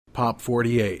Pop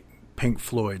 48, Pink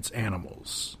Floyd's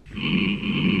Animals.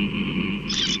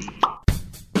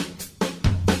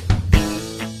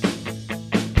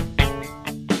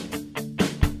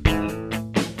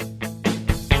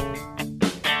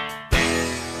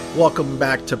 Welcome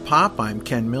back to Pop. I'm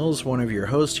Ken Mills, one of your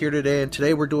hosts here today, and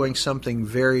today we're doing something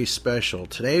very special.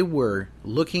 Today we're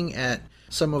looking at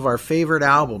some of our favorite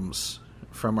albums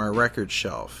from our record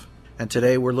shelf, and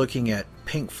today we're looking at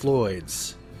Pink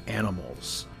Floyd's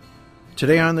Animals.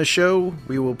 Today on the show,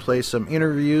 we will play some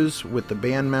interviews with the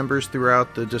band members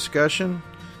throughout the discussion.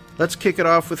 Let's kick it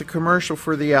off with a commercial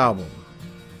for the album,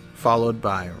 followed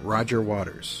by Roger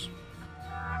Waters.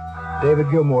 David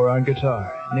Gilmour on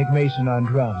guitar, Nick Mason on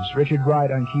drums, Richard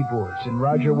Wright on keyboards, and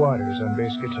Roger Waters on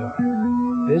bass guitar.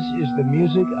 This is the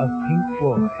music of Pink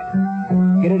Floyd.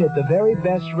 Get it at the very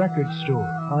best record store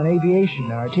on Aviation,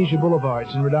 Artesia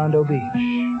Boulevards in Redondo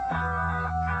Beach.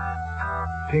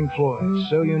 Pink Floyd,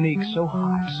 so unique, so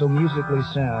hot, so musically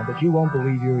sound that you won't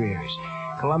believe your ears.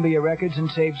 Columbia Records and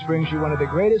Tapes brings you one of the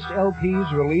greatest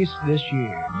LPs released this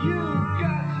year. You've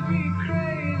got to be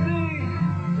crazy.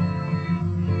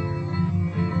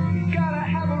 You gotta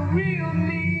have a real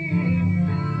need.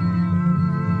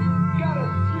 Gotta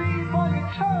sleep on your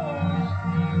toes.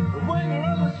 But when you're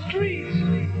on the street,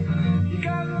 you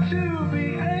got to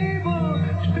be able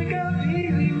to pick out the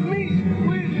easy meat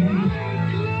with your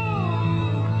eyes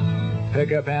closed.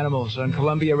 Pick up Animals on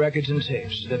Columbia Records and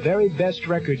Tapes, the very best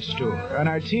record store on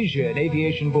Artesia and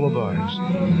Aviation Boulevards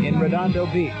in Redondo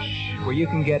Beach, where you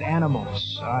can get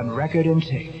Animals on record and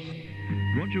tape.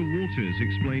 Roger Waters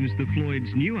explains the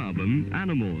Floyd's new album,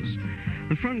 Animals.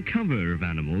 The front cover of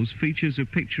Animals features a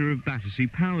picture of Battersea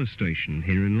Power Station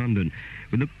here in London,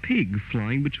 with a pig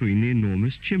flying between the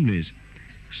enormous chimneys.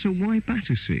 So why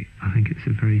Battersea? I think it's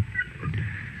a very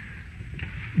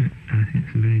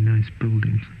nice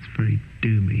building. It's very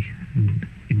doomy and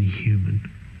inhuman.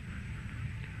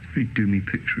 It's a very doomy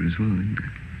picture as well, isn't it?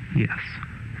 Yes.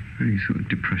 Very sort of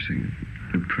depressing,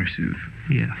 oppressive.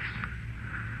 Yes.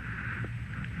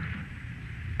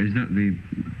 Is that the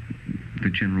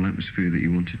general atmosphere that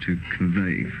you wanted to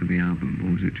convey for the album,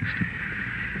 or was it just a...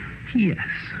 Yes.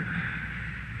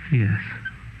 Yes.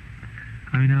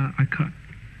 I mean, I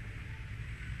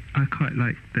quite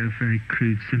like the very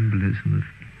crude symbolism of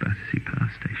Battersea Power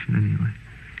Station anyway.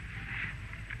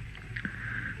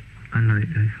 I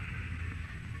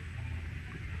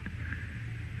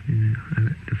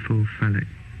like the full phallic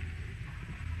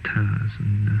towers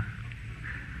and the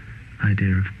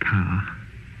idea of power.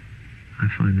 I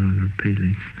find rather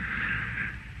appealing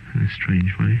in a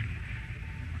strange way.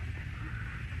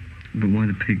 But why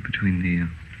the pig between the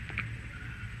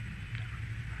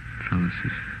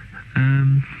phalluses?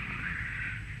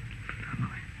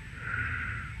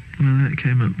 Well, that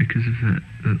came up because of that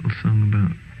little song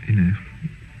about,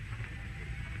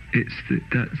 that's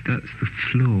the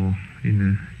flaw,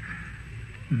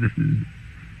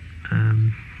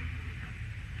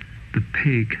 the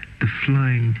pig, the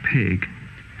flying pig.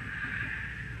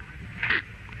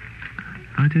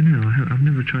 I don't know, I've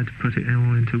never tried to put it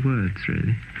all into words,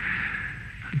 really.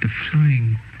 The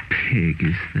flying pig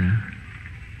is the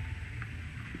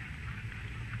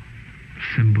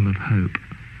symbol of hope.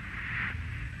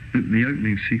 The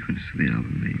opening sequence of the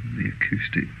album, the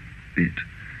acoustic bit,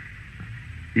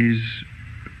 is,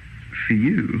 for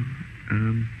you,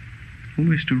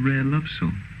 almost a rare love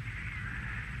song.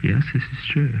 Yes, this is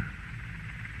true.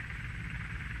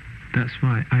 That's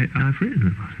why I've written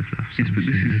a lot of love songs. Yes, but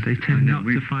this is, they tend not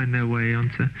to find their way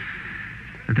onto...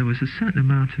 There was a certain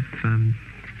amount of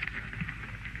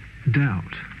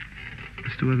doubt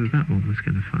as to whether that one was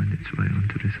going to find its way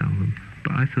onto this album.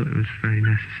 But I thought it was very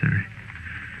necessary.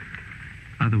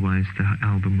 Otherwise, the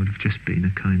album would have just been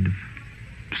a kind of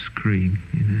scream,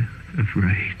 of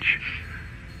rage.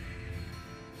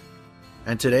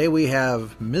 And today we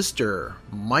have Mr.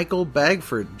 Michael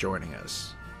Bagford joining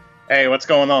us. Hey, what's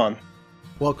going on?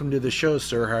 Welcome to the show,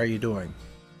 sir. How are you doing?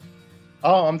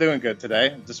 Oh, I'm doing good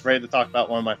today. I'm just ready to talk about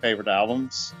one of my favorite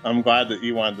albums. I'm glad that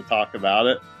you wanted to talk about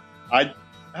it. I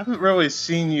haven't really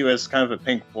seen you as kind of a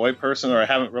Pink Floyd person, or I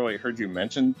haven't really heard you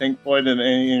mention Pink Floyd in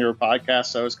any of your podcasts,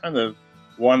 so I was kind of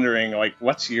wondering,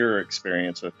 what's your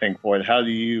experience with Pink Floyd? How do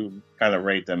you kind of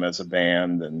rate them as a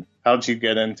band, and how did you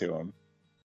get into them?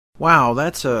 Wow,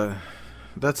 that's a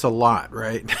lot,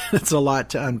 right? That's a lot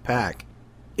to unpack.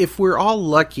 If we're all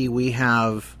lucky, we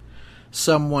have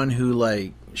someone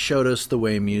who, showed us the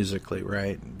way musically,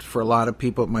 right? For a lot of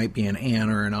people, it might be an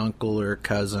aunt or an uncle or a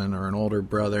cousin or an older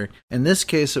brother. In this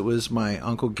case, it was my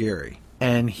Uncle Gary.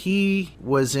 And he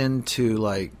was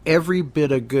into, every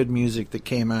bit of good music that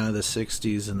came out of the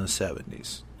 60s and the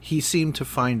 70s. he seemed to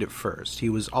find it first. He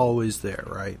was always there,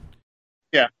 right?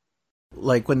 Yeah.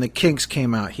 Like when the Kinks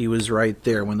came out, he was right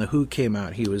there. When the Who came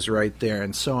out, he was right there,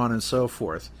 and so on and so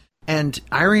forth. And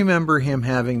I remember him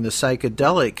having the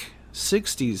psychedelic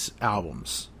 60s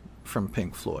albums from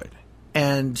Pink Floyd.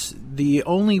 And the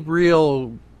only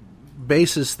real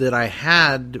basis that I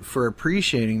had for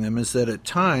appreciating them is that at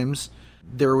times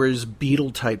there was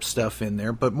Beatle type stuff in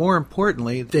there, but more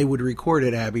importantly, they would record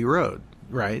at Abbey Road,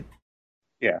 right?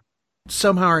 Yeah.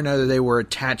 Somehow or another, they were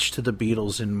attached to the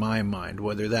Beatles in my mind,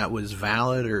 whether that was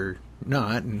valid or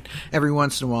not. And every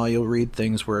once in a while, you'll read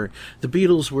things where the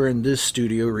Beatles were in this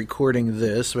studio recording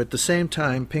this, but at the same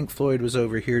time, Pink Floyd was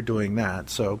over here doing that.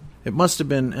 So it must have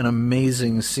been an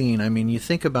amazing scene. I mean, you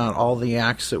think about all the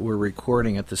acts that were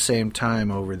recording at the same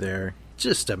time over there.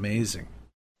 Just amazing.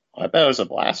 I bet it was a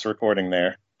blast recording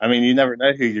there. I mean, you never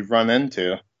know who you'd run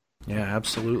into. Yeah,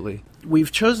 absolutely.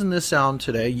 We've chosen this album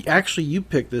today. Actually, you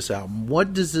picked this album.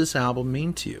 What does this album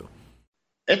mean to you?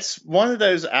 It's one of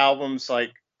those albums,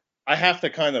 like, I have to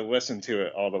kind of listen to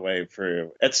it all the way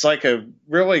through. It's like a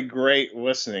really great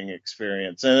listening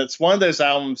experience. And it's one of those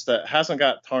albums that hasn't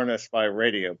got tarnished by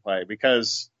radio play,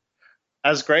 because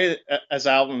as great as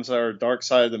albums are Dark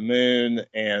Side of the Moon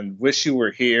and Wish You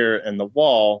Were Here and The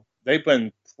Wall, they've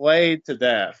been played to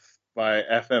death by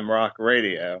FM rock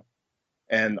radio.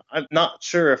 And I'm not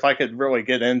sure if I could really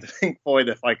get into Pink Floyd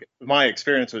if my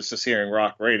experience was just hearing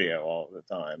rock radio all the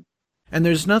time. And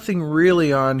there's nothing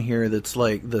really on here that's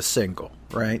like the single,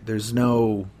 right? There's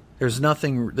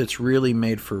nothing that's really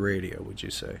made for radio, would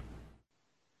you say?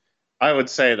 I would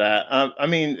say that. I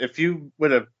mean, if you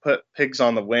would have put Pigs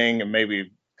on the Wing and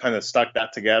maybe kind of stuck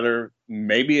that together,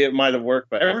 maybe it might have worked.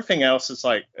 But everything else is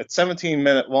like a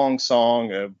 17-minute long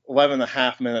song, a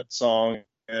 11.5-minute song,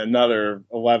 another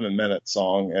 11-minute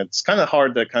song. It's kind of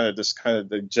hard to kind of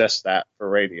digest that for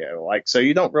radio. Like, so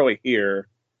you don't really hear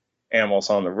Animals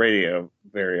on the radio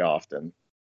very often.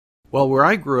 Well, where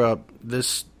I grew up,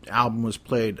 this album was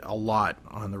played a lot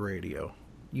on the radio.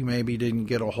 You maybe didn't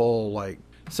get a whole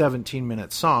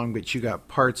 17-minute song, but you got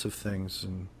parts of things,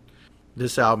 and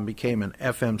this album became an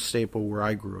FM staple where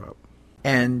I grew up.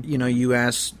 And you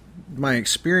asked my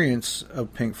experience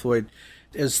of Pink Floyd.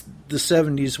 As the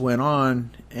 70s went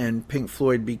on and Pink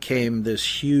Floyd became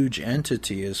this huge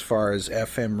entity as far as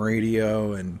FM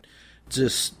radio and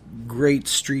just great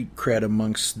street cred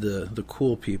amongst the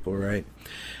cool people, right?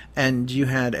 And you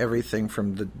had everything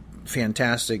from the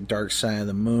fantastic Dark Side of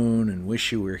the Moon and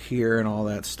Wish You Were Here and all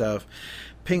that stuff.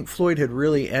 Pink Floyd had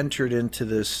really entered into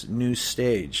this new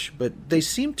stage, but they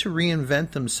seem to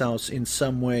reinvent themselves in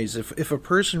some ways. If a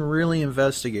person really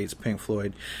investigates Pink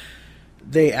Floyd,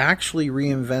 they actually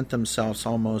reinvent themselves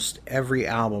almost every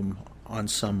album on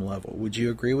some level. Would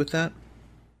you agree with that?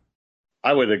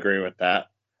 I would agree with that.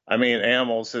 I mean,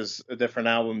 Animals is a different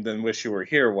album than Wish You Were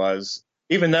Here was,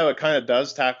 even though it kind of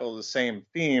does tackle the same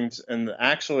themes. And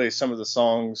actually, some of the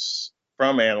songs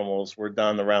from Animals were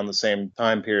done around the same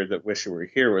time period that Wish You Were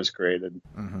Here was created.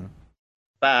 Mm-hmm. In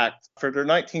fact, for their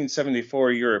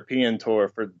 1974 European tour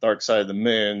for Dark Side of the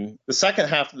Moon, the second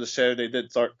half of the show, they did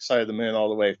Dark Side of the Moon all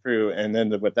the way through and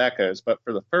ended with Echoes. But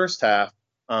for the first half,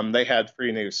 they had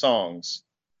 3 new songs,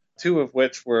 2 of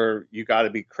which were You Gotta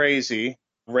Be Crazy,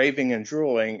 Raving and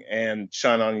Drooling, and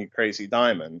Shine On You Crazy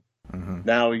Diamond. Mm-hmm.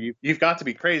 Now, You've Got to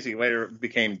Be Crazy later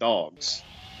became Dogs.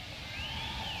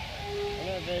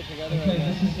 Okay,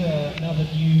 this is another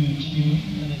new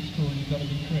tune, and it's called You Gotta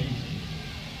Be Crazy.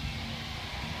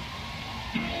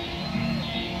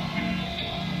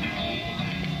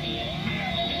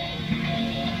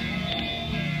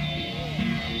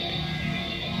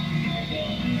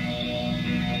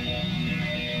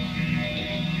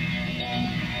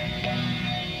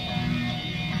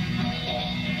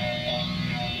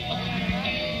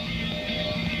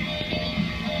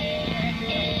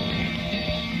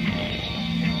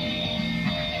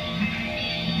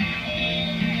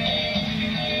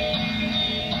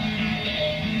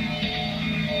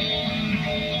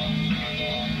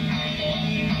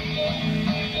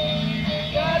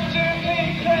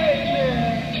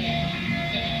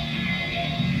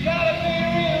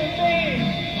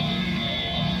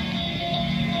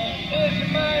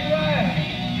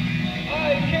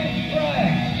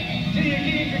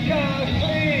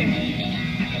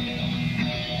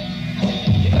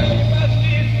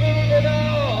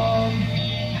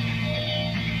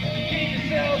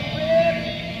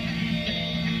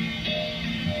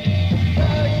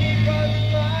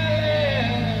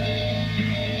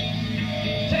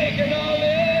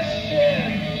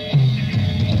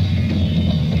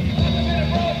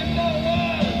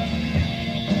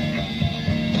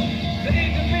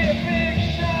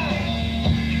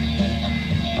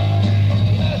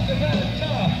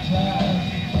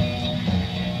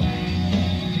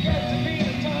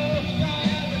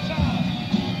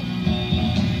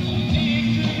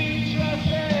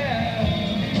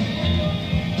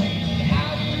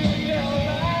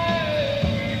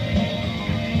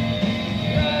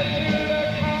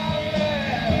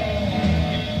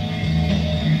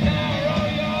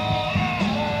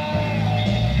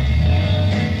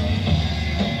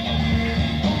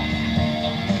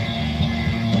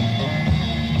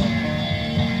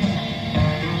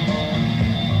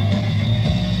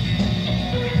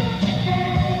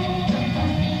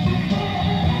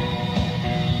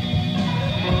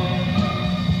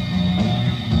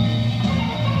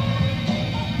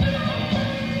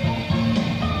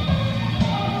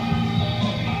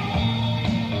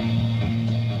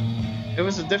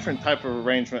 was a different type of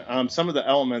arrangement. Some of the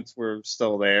elements were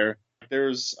still there.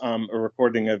 There's a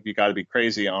recording of You Gotta Be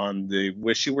Crazy on the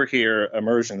Wish You Were Here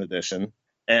Immersion Edition.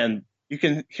 And you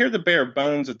can hear the bare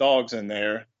bones of dogs in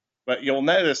there, but you'll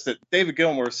notice that David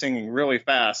Gilmour is singing really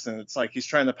fast, and it's like he's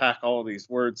trying to pack all these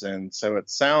words in. So it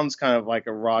sounds kind of like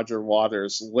a Roger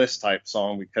Waters list type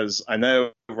song, because I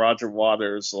know Roger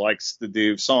Waters likes to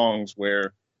do songs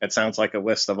where it sounds like a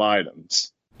list of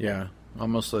items. Yeah,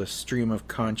 almost a stream of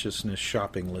consciousness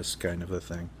shopping list kind of a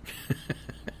thing.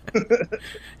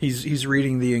 He's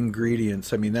reading the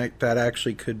ingredients. I mean, that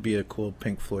actually could be a cool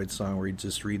Pink Floyd song where you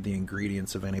just read the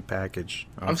ingredients of any package.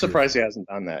 I'm surprised he hasn't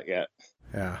done that yet.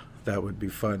 Yeah, that would be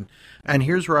fun. And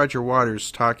here's Roger Waters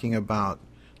talking about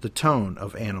the tone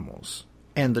of Animals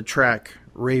and the track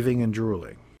Raving and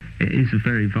Drooling. It is a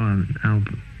very violent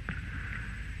album.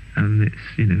 And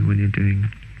it's, when you're doing...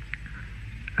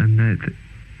 And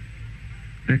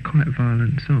they're quite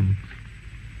violent songs.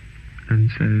 And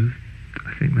so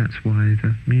I think that's why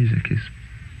the music is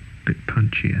a bit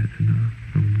punchier than our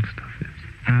normal stuff is.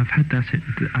 I've had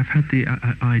the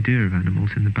idea of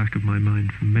Animals in the back of my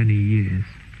mind for many years.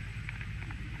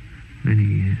 Many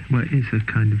years. Well, it is a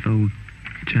kind of old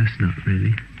chestnut,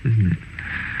 really, isn't it?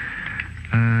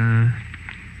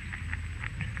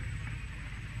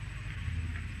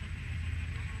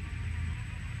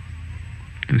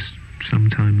 Just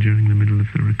sometime during the middle of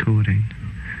the recording,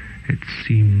 it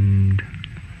seemed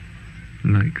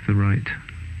like the right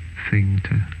thing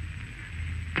to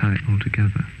tie it all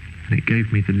together. And it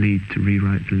gave me the lead to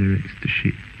rewrite the lyrics to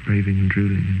Sheep, Raving and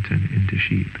Drooling, and turn it into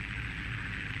Sheep.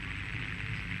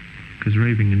 Because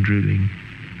Raving and Drooling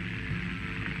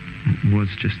was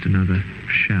just another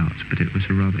shout, but it was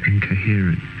a rather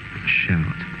incoherent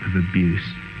shout of abuse.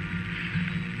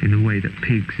 In a way that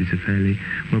Pigs is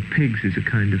Pigs is a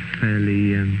kind of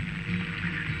fairly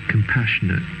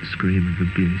compassionate scream of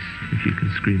abuse, if you can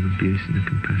scream abuse in a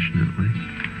compassionate way,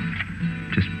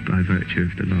 just by virtue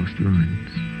of the last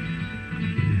lines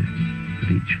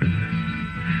of each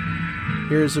verse.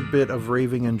 Here's a bit of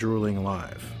Raving and Drooling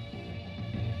live.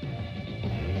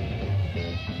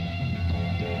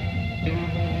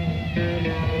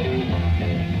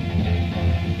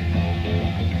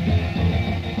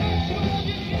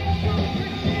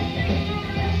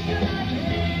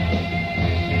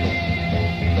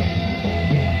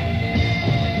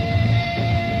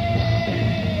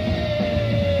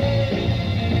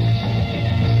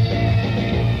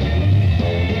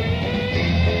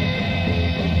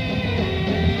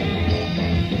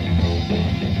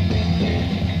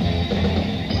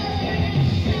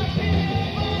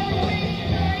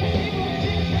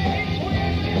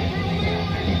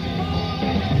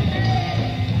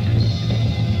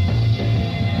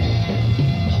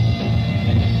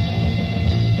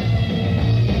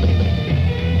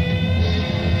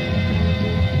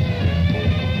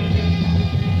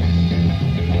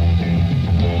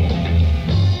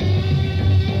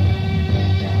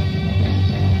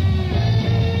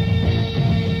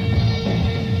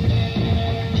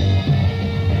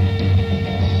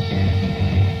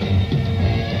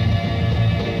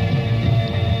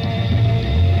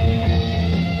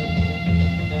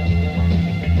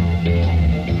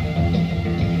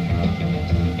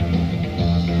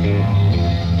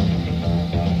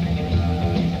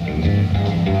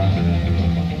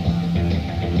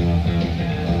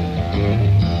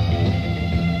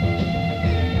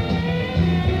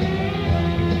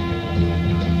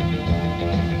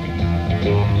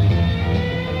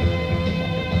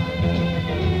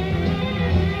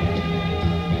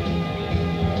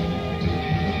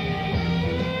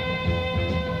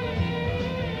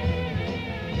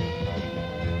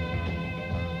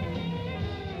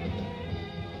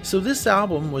 So this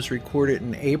album was recorded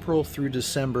in April through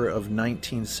December of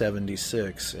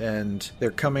 1976, and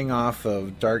they're coming off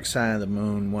of Dark Side of the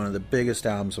Moon, one of the biggest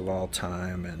albums of all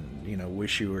time, and,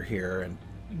 Wish You Were Here, and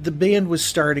the band was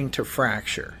starting to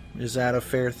fracture. Is that a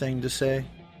fair thing to say?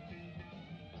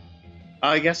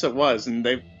 I guess it was, and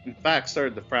they, in fact,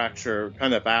 started to fracture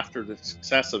kind of after the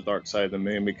success of Dark Side of the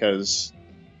Moon, because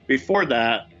before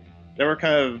that, they were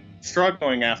kind of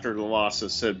struggling after the loss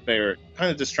of Syd Barrett, kind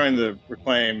of just trying to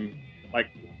reclaim,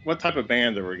 what type of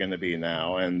band are we going to be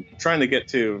now, and trying to get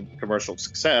to commercial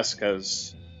success,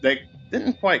 because they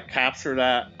didn't quite capture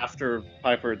that after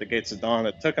Piper at the Gates of Dawn.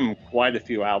 It took them quite a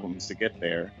few albums to get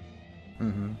there.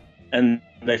 Mm-hmm. And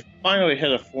they finally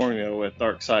hit a formula with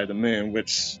Dark Side of the Moon,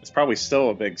 which is probably still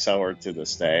a big seller to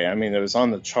this day. I mean, it was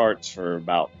on the charts for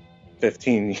about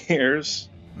 15 years.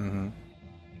 Mm-hmm.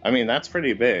 I mean, that's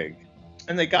pretty big.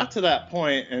 And they got to that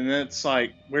point, and it's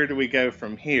like, where do we go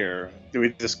from here? Do we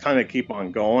just kind of keep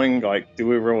on going? Like, do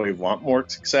we really want more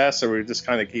success, or we just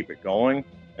kind of keep it going?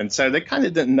 And so they kind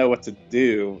of didn't know what to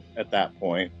do at that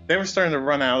point. They were starting to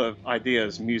run out of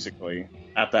ideas musically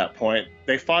at that point.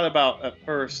 They thought about at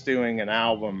first doing an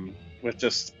album with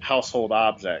just household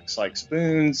objects like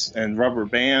spoons and rubber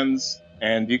bands.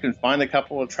 And you can find a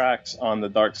couple of tracks on the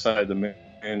Dark Side of the Moon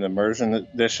Immersion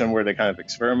Edition where they kind of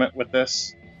experiment with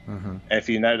this. Mm-hmm. If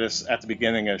you notice at the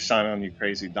beginning of Shine On You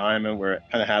Crazy Diamond, where it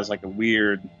kind of has like a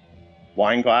weird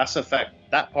wine glass effect,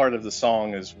 that part of the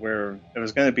song is where it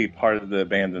was going to be part of the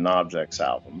Abandoned Objects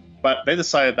album. But they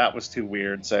decided that was too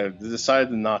weird, so they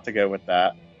decided not to go with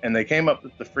that. And they came up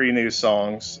with the 3 new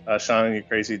songs, Shine On You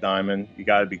Crazy Diamond, You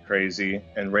Gotta Be Crazy,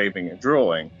 and Raving and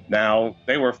Drooling. Now,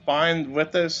 they were fine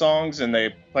with those songs, and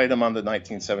they played them on the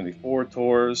 1974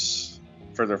 tours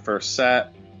for their first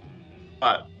set.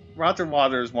 But Roger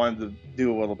Waters wanted to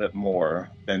do a little bit more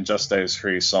than just those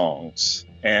 3 songs.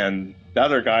 And the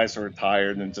other guys were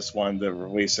tired and just wanted to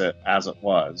release it as it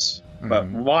was. Mm-hmm. But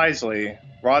wisely,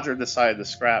 Roger decided to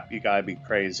scrap You Gotta Be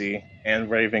Crazy and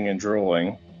Raving and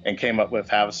Drooling and came up with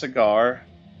Have a Cigar,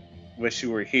 Wish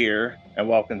You Were Here, and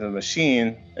Welcome to the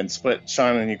Machine, and split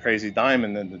Shine On You Crazy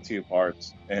Diamond into 2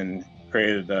 parts and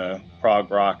created a prog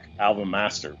rock album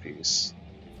masterpiece.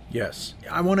 Yes.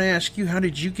 I want to ask you, how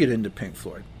did you get into Pink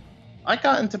Floyd? I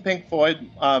got into Pink Floyd.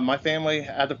 My family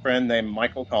had a friend named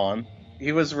Michael Kahn.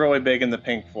 He was really big into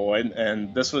Pink Floyd,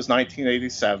 and this was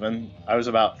 1987. I was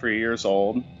about 3 years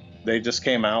old. They just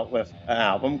came out with an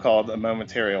album called A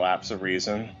Momentary Lapse of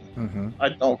Reason. Mm-hmm. I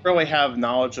don't really have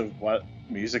knowledge of what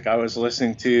music I was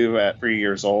listening to at 3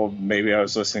 years old. Maybe I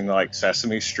was listening to like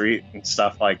Sesame Street and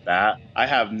stuff like that. I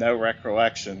have no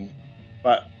recollection.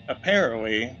 But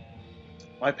apparently,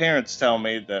 my parents tell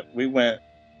me that we went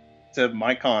to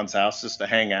Mike Kahn's house just to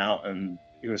hang out, and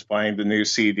he was playing the new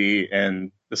CD,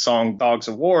 and the song Dogs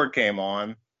of War came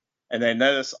on, and they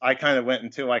noticed I kind of went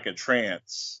into like a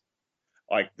trance.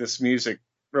 Like, this music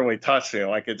really touched me,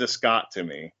 like it just got to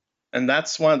me. And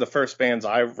that's one of the first bands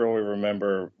I really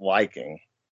remember liking.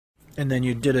 And then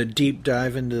you did a deep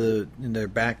dive into their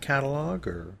back catalog,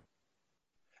 or?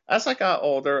 As I got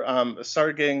older, I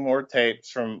started getting more tapes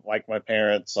from like my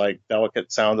parents, like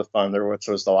Delicate Sound of Thunder, which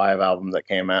was the live album that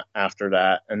came out after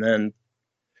that. And then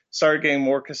started getting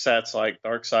more cassettes like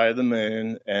Dark Side of the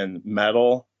Moon and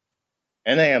Metal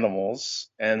and Animals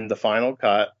and The Final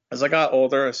Cut. As I got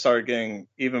older, I started getting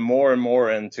even more and more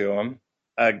into them.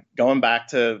 Going back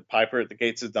to Piper at the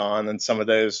Gates of Dawn and some of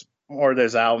those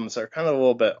albums are kind of a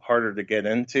little bit harder to get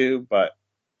into, but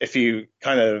if you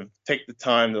kind of take the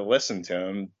time to listen to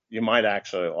them, you might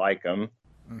actually like them.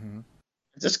 Mm-hmm.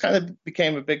 I just kind of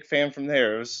became a big fan from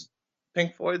there.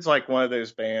 Pink Floyd's like one of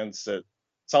those bands that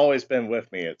it's always been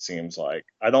with me, it seems like.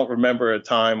 I don't remember a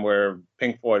time where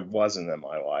Pink Floyd wasn't in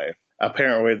my life.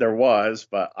 Apparently there was,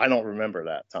 but I don't remember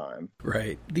that time.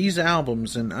 Right. These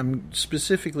albums, and I'm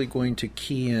specifically going to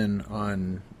key in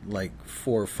on like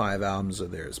 4 or 5 albums of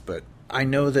theirs, but I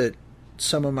know that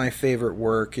some of my favorite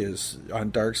work is on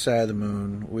Dark Side of the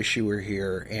Moon, Wish You Were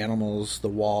Here, Animals, The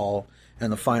Wall,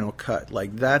 and The Final Cut.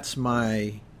 Like, that's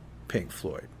my Pink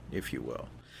Floyd, if you will.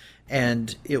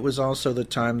 And it was also the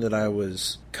time that I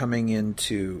was coming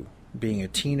into being a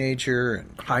teenager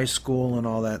and high school and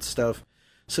all that stuff.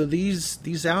 So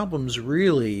these albums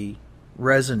really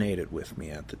resonated with me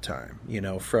at the time, you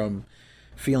know, from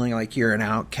feeling like you're an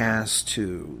outcast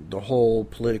to the whole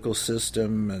political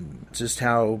system and just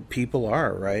how people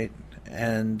are, right?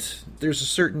 And there's a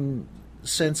certain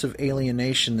sense of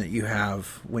alienation that you have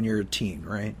when you're a teen,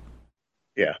 right?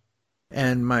 Yeah.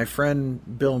 And my friend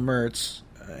Bill Mertz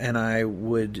and I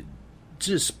would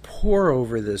just pour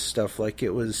over this stuff like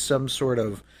it was some sort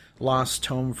of lost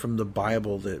tome from the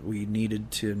Bible that we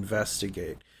needed to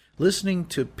investigate. Listening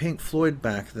to Pink Floyd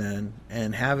back then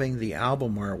and having the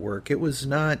album artwork, it was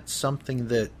not something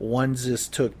that one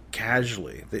just took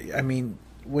casually. I mean,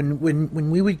 when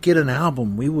we would get an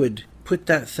album, we would put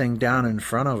that thing down in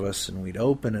front of us and we'd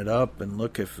open it up and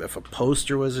look if a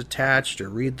poster was attached or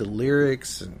read the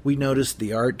lyrics. And we noticed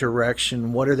the art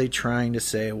direction. What are they trying to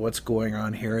say? What's going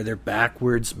on here? Are there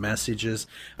backwards messages?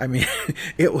 I mean,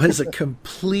 it was a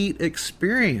complete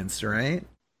experience, right?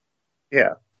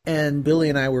 Yeah. And Billy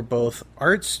and I were both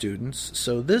art students,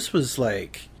 so this was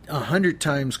like 100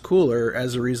 times cooler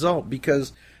as a result,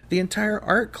 because the entire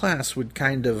art class would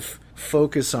kind of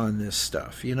focus on this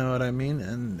stuff, you know what I mean?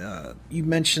 And you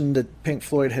mentioned that Pink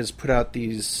Floyd has put out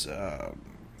these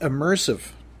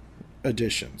immersive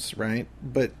editions, right?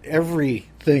 But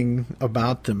everything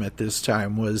about them at this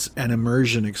time was an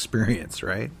immersion experience,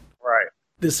 right? Right.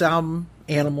 This album,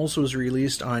 Animals, was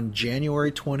released on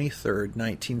January 23rd,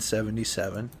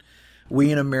 1977.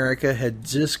 We in America had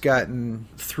just gotten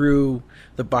through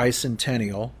the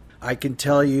bicentennial. I can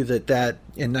tell you that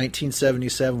in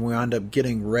 1977 we wound up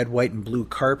getting red, white, and blue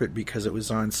carpet because it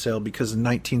was on sale, because in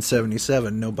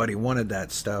 1977 nobody wanted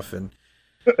that stuff, and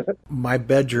my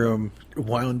bedroom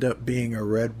wound up being a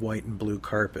red, white, and blue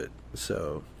carpet.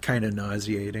 So kind of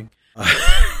nauseating.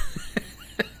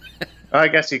 I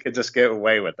guess you could just get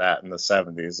away with that in the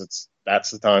 70s.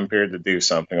 That's the time period to do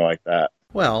something like that.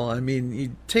 Well, I mean,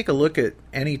 you take a look at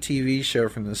any TV show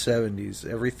from the 70s,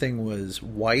 everything was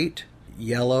white,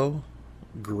 yellow,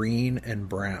 green, and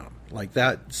brown. Like,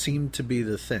 that seemed to be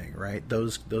the thing, right?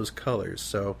 Those colors.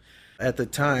 So at the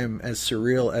time, as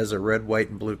surreal as a red, white,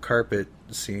 and blue carpet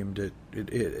seemed, it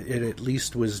at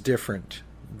least was different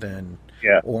than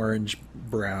orange,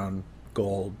 brown,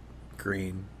 gold,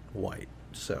 green, white.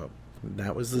 So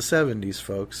that was the 70s,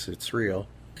 folks. It's real.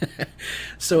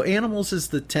 So Animals is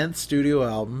the 10th studio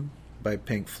album by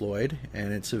Pink Floyd,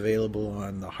 and it's available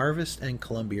on the Harvest and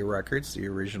Columbia Records, the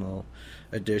original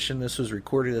edition. This was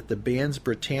recorded at the band's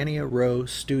Britannia Row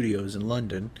Studios in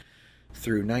London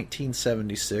through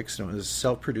 1976, and it was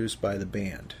self-produced by the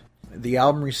band. The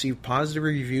album received positive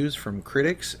reviews from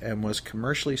critics and was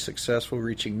commercially successful,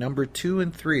 reaching number 2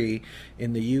 and 3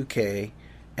 in the UK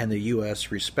and the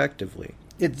US respectively.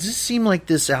 It just seemed like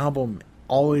this album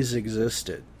always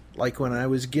existed. Like when I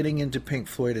was getting into Pink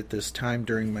Floyd at this time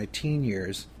during my teen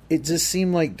years, it just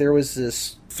seemed like there was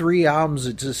this 3 albums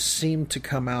that just seemed to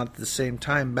come out at the same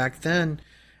time. Back then,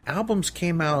 albums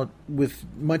came out with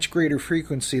much greater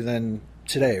frequency than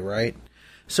today, right?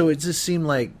 So it just seemed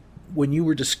like when you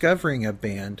were discovering a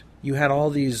band, you had all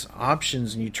these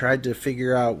options and you tried to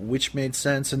figure out which made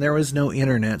sense, and there was no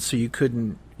internet, so you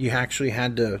actually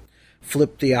had to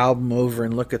flip the album over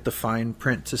and look at the fine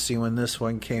print to see when this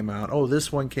one came out. Oh,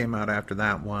 this one came out after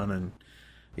that one. And,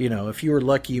 you know, if you were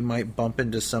lucky, you might bump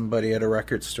into somebody at a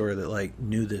record store that, like,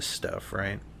 knew this stuff,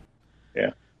 right?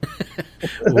 Yeah.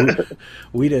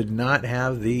 we did not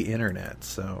have the internet.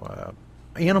 So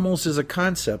Animals is a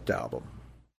concept album.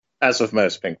 As with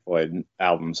most Pink Floyd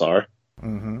albums are.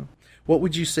 Mm-hmm. What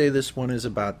would you say this one is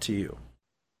about to you?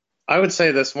 I would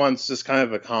say this one's just kind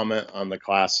of a comment on the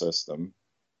class system.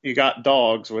 You got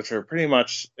Dogs, which are pretty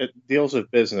much, it deals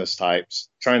with business types,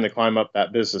 trying to climb up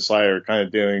that business ladder, kind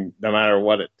of doing no matter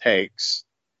what it takes.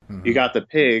 Mm-hmm. You got the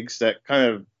Pigs that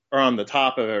kind of are on the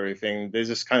top of everything. They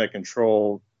just kind of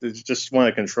they just want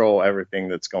to control everything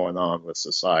that's going on with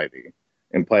society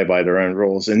and play by their own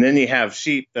rules. And then you have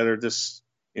Sheep that are just,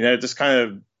 just kind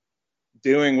of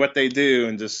doing what they do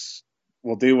and just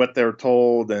will do what they're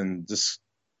told and just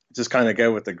kind of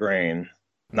go with the grain.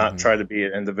 Not try to be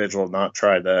an individual, not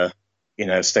try to,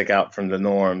 stick out from the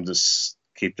norm, just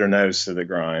keep their nose to the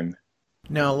grind.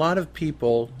 Now, a lot of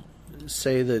people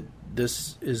say that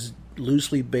this is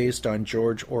loosely based on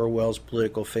George Orwell's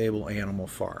political fable Animal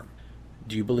Farm.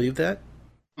 Do you believe that?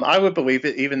 I would believe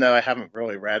it, even though I haven't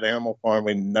really read Animal Farm.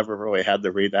 We never really had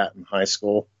to read that in high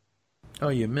school. Oh,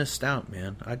 you missed out,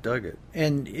 man. I dug it.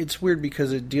 And it's weird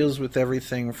because it deals with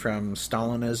everything from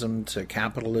Stalinism to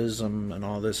capitalism and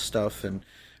all this stuff. And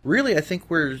really, I think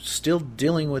we're still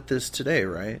dealing with this today,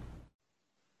 right?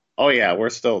 Oh, yeah,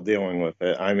 we're still dealing with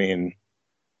it. I mean,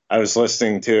 I was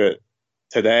listening to it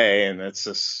today, and it's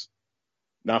just,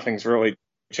 nothing's really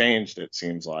changed, it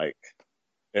seems like.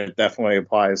 It definitely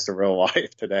applies to real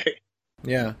life today.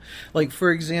 Yeah. Like,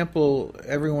 for example,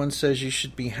 everyone says you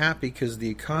should be happy because the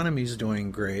economy's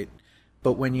doing great,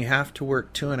 but when you have to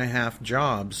work 2.5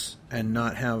 jobs and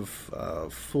not have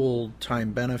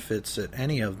full-time benefits at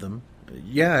any of them,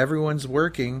 yeah, everyone's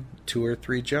working 2 or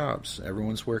 3 jobs.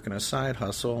 Everyone's working a side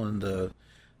hustle, and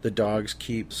the dogs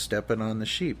keep stepping on the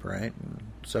sheep, right? And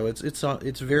so it's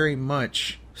very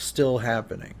much still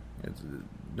happening.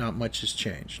 Not much has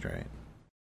changed, right?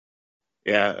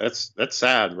 Yeah, that's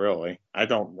sad, really. I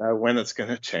don't know when it's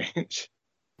going to change.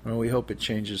 Well, we hope it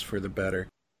changes for the better.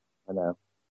 I know.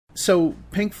 So,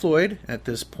 Pink Floyd, at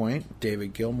this point,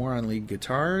 David Gilmour on lead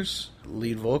guitars,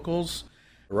 lead vocals,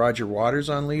 Roger Waters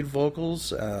on lead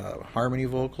vocals, harmony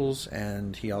vocals,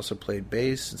 and he also played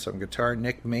bass and some guitar.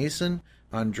 Nick Mason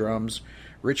on drums,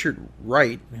 Richard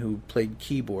Wright, who played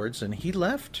keyboards, and he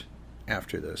left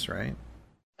after this, right?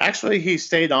 Actually, he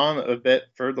stayed on a bit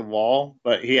for The Wall,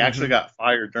 but he actually got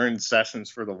fired during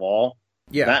sessions for The Wall.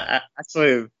 Yeah. That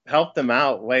actually helped them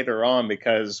out later on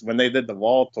because when they did the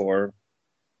Wall tour,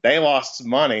 they lost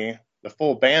money. The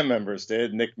full band members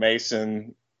did, Nick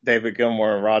Mason, David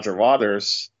Gilmour, and Roger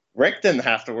Waters. Rick didn't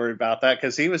have to worry about that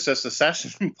because he was just a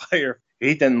session player.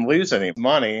 He didn't lose any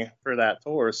money for that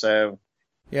tour, so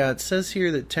Yeah, it says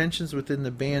here that tensions within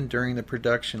the band during the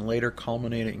production later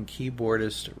culminated in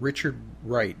keyboardist Richard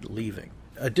Wright leaving.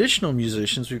 Additional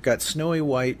musicians, we've got Snowy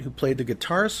White, who played the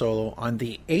guitar solo on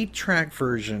the 8-track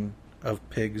version of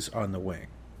Pigs on the Wing,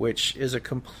 which is a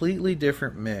completely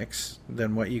different mix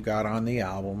than what you got on the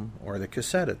album or the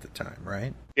cassette at the time,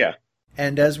 right? Yeah.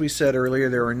 And as we said earlier,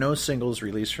 there were no singles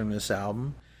released from this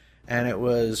album, and it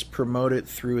was promoted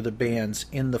through the band's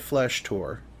In the Flesh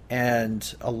tour.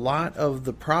 And a lot of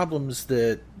the problems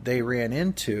that they ran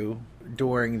into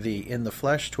during the In the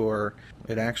Flesh tour,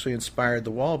 it actually inspired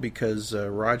The Wall, because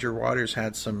Roger Waters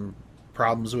had some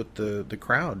problems with the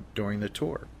crowd during the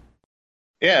tour.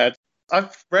 Yeah,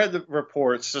 I've read the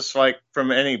reports, just like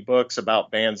from any books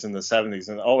about bands in the 70s,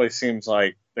 and it always seems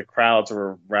like the crowds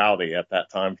were rowdy at that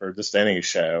time for just any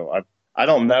show. I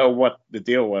don't know what the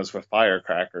deal was with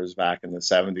Firecrackers back in the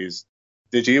 70s.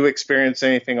 Did you experience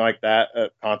anything like that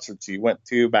at concerts you went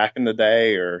to back in the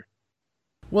day, or?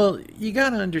 Well, you got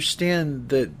to understand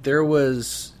that there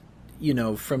was,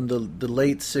 from the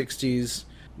late 60s,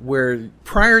 where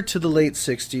prior to the late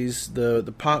 60s,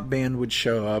 the pop band would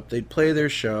show up, they'd play their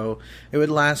show, it would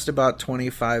last about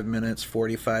 25 minutes,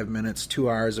 45 minutes, 2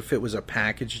 hours if it was a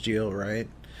package deal, right?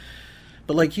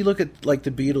 But like you look at like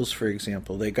the Beatles, for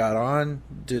example, they got on,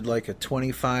 did like a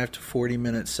 25 to 40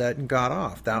 minute set and got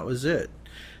off. That was it.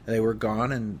 They were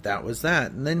gone, and that was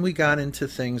that. And then we got into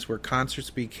things where concerts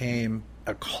became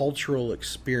a cultural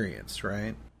experience,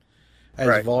 right?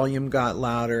 As volume got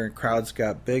louder and crowds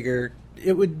got bigger,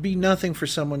 it would be nothing for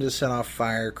someone to set off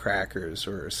firecrackers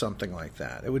or something like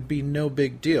that. It would be no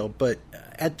big deal. But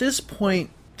at this point,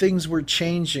 things were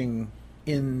changing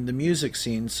in the music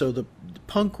scene, so the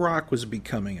punk rock was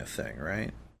becoming a thing,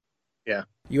 right? Yeah.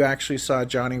 You actually saw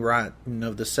Johnny Rotten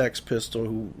of the Sex Pistols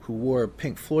who wore a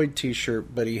Pink Floyd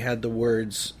t-shirt, but he had the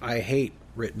words, "I hate,"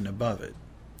 written above it.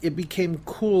 It became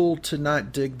cool to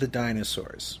not dig the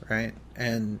dinosaurs, right?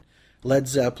 And Led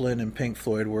Zeppelin and Pink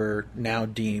Floyd were now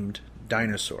deemed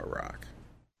dinosaur rock.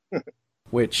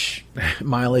 Which,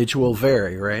 mileage will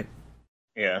vary, right?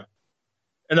 Yeah.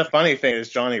 And the funny thing is,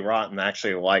 Johnny Rotten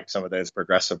actually liked some of those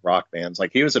progressive rock bands.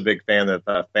 Like, he was a big fan of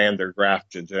Van der Graaf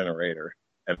Generator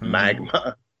and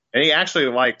Magma. And he actually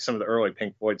liked some of the early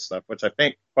Pink Floyd stuff, which I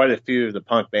think quite a few of the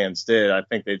punk bands did. I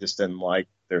think they just didn't like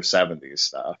their 70s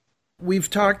stuff. We've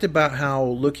talked about how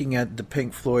looking at the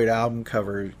Pink Floyd album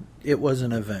cover, it was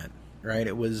an event, right?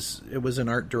 It was an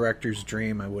art director's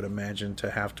dream, I would imagine,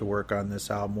 to have to work on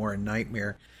this album, or a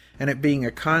nightmare. And it being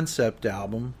a concept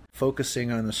album,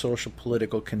 focusing on the social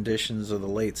political conditions of the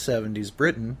late 70s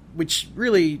Britain, which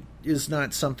really is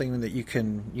not something that you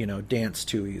can, dance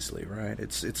to easily, right?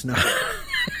 It's not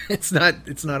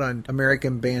it's not on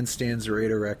American Bandstand's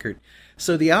radar record.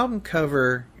 So the album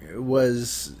cover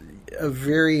was a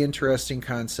very interesting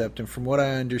concept, and from what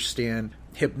I understand,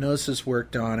 Hipgnosis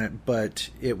worked on it, but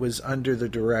it was under the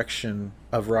direction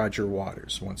of Roger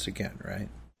Waters once again, right?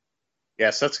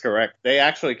 Yes, that's correct. They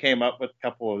actually came up with a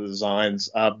couple of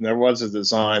designs. There was a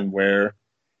design where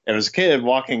it was a kid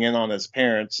walking in on his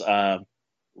parents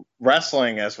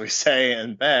wrestling, as we say,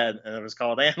 in bed, and it was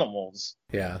called Animals.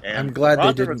 Yeah, and I'm glad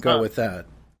Roger they didn't go with that.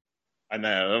 I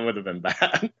know, that would have been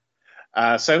bad.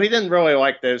 So he didn't really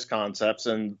like those concepts,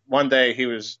 and one day he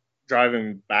was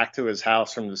driving back to his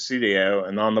house from the studio,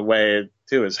 and on the way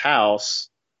to his house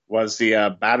was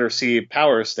the Battersea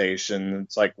Power Station.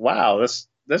 It's like, wow,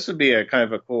 this would be a kind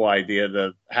of a cool idea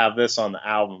to have this on the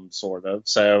album, sort of.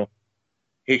 So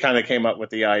he kind of came up with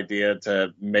the idea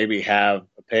to maybe have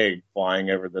a pig flying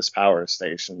over this power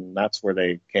station. That's where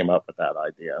they came up with that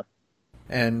idea.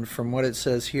 And from what it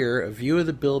says here, a view of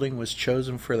the building was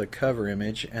chosen for the cover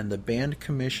image, and the band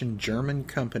commissioned German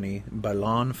company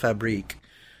Ballon Fabrique,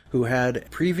 who had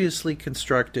previously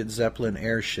constructed Zeppelin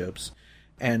airships,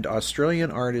 and Australian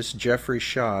artist Geoffrey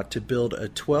Shaw to build a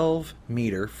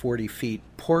 12-meter, 40 feet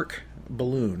pork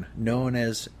balloon known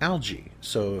as Algae.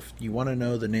 So if you want to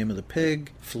know the name of the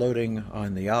pig floating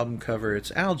on the album cover,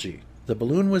 it's Algae. The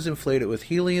balloon was inflated with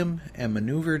helium and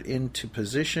maneuvered into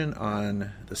position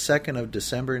on the 2nd of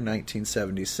December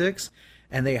 1976,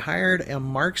 and they hired a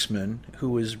marksman who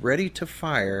was ready to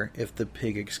fire if the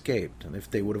pig escaped. And if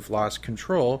they would have lost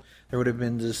control, there would have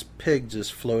been this pig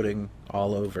just floating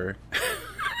all over.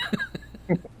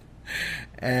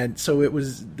 And so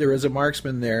there was a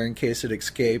marksman there in case it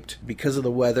escaped. Because of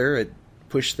the weather, it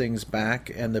pushed things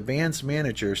back, and the band's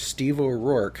manager, Steve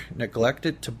O'Rourke,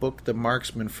 neglected to book the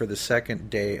marksman for the second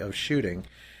day of shooting,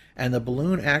 and the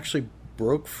balloon actually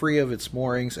broke free of its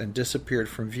moorings and disappeared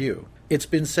from view. It's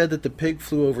been said that the pig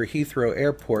flew over Heathrow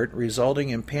Airport, resulting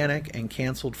in panic and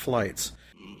canceled flights.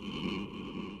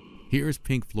 Here's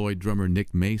Pink Floyd drummer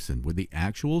Nick Mason with the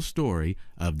actual story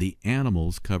of the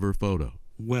Animals cover photo.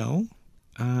 Well,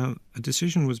 a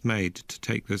decision was made to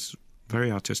take this very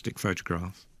artistic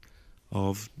photograph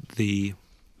of a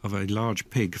large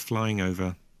pig flying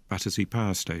over Battersea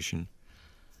Power Station.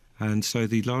 And so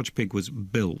the large pig was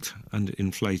built and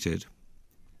inflated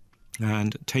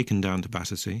and taken down to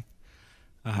Battersea.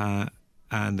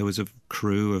 And there was a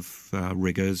crew of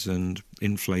riggers and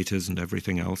inflators and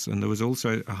everything else. And there was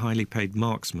also a highly paid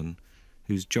marksman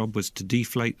whose job was to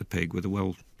deflate the pig with a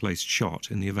well-placed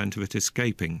shot in the event of it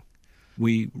escaping.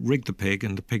 We rigged the pig,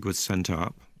 and the pig was sent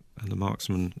up, and the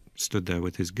marksman stood there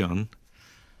with his gun.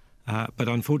 But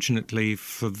unfortunately,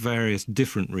 for various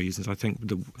different reasons, I think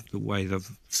the way the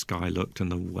sky looked and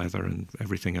the weather and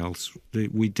everything else,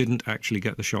 we didn't actually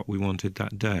get the shot we wanted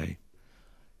that day.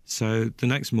 So the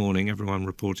next morning, everyone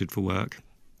reported for work,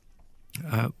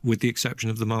 with the exception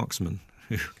of the marksman.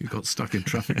 Who got stuck in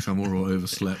traffic somewhere or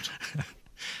overslept.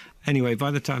 Anyway,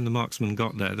 by the time the marksman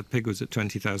got there, the pig was at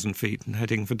 20,000 feet and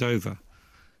heading for Dover.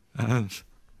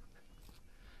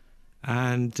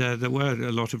 And there were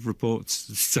a lot of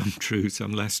reports, some true,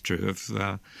 some less true,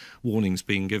 of warnings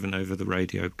being given over the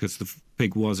radio because the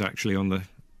pig was actually on the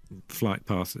flight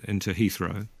path into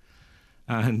Heathrow.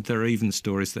 And there are even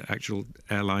stories that actual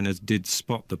airliners did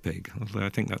spot the pig, although I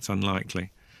think that's unlikely.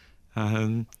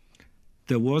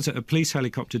 There was a police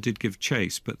helicopter did give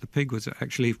chase, but the pig was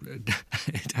actually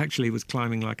was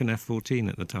climbing like an F-14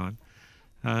 at the time.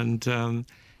 And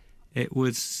it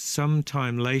was some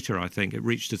time later, I think, it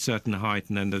reached a certain height,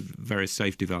 and then the various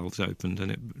safety valves opened,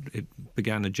 and it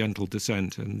began a gentle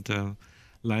descent and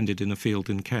landed in a field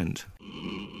in Kent.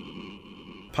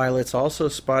 Pilots also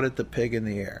spotted the pig in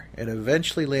the air. It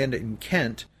eventually landed in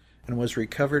Kent and was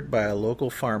recovered by a local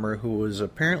farmer who was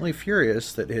apparently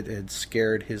furious that it had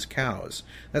scared his cows.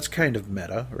 That's kind of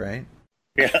meta, right?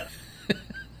 Yeah.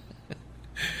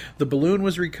 The balloon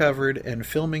was recovered and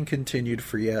filming continued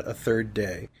for yet a third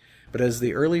day. But as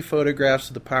the early photographs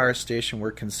of the power station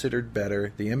were considered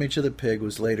better, the image of the pig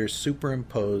was later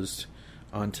superimposed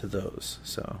onto those.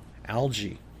 So,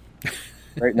 Algie.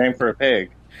 Great name for a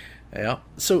pig. Yeah.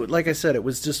 So, like I said, it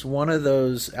was just one of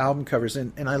those album covers,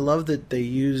 and I love that they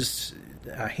used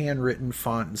a handwritten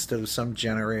font instead of some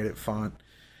generated font.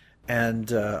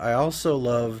 And I also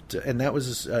loved, and that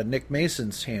was Nick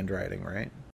Mason's handwriting,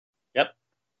 right? Yep.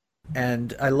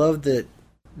 And I love that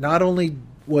not only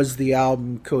was the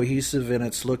album cohesive in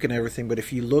its look and everything, but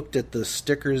if you looked at the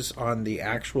stickers on the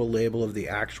actual label of the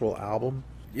actual album,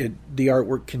 the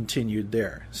artwork continued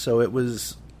there. So it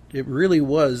really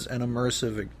was an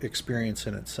immersive experience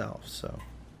in itself. So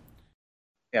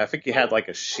yeah, I think you had like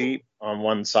a sheep on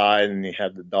one side and you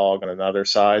had the dog on another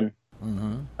side.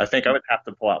 Mm-hmm. I think I would have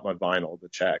to pull out my vinyl to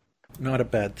check. Not a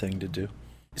bad thing to do.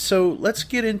 So let's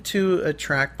get into a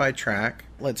track by track.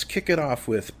 Let's kick it off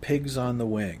with Pigs on the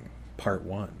Wing, Part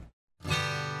 1.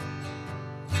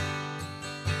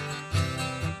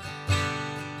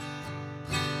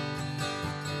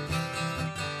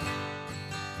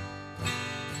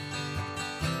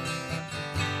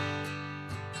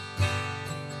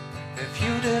 If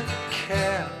you didn't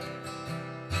care,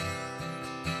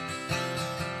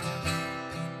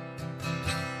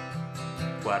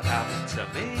 what happened to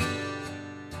me?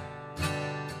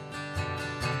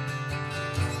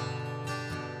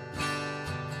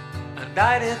 And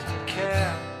I didn't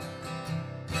care.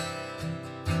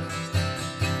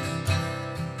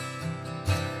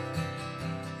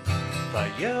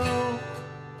 But you,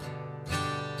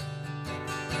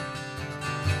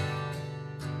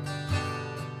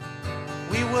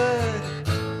 we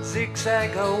would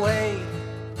zigzag our way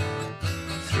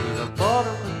through the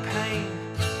boredom and pain,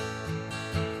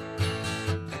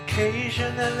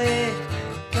 occasionally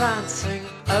glancing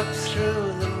up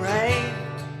through the rain,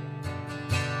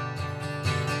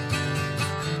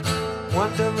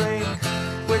 wondering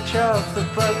which of the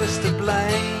brothers to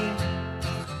blame.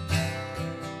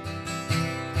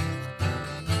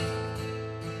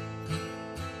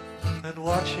 And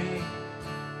watching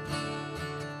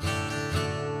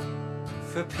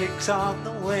for pigs on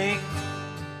the wing.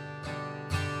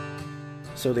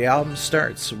 So the album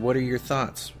starts. What are your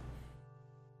thoughts?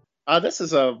 This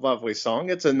is a lovely song.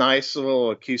 It's a nice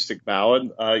little acoustic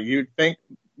ballad. You'd think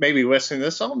maybe listening to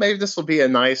this song, maybe this will be a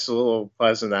nice little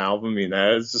pleasant album, you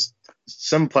know. It's just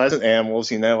some pleasant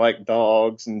animals, you know, like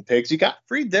dogs and pigs. You got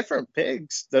 3 different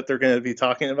pigs that they're going to be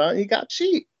talking about, and you got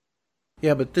sheep.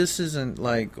 Yeah, but this isn't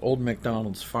like Old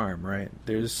MacDonald's farm, right?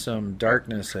 There's some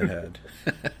darkness ahead.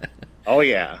 Oh,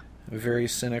 yeah. Very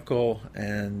cynical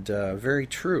and very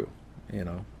true, you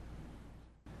know.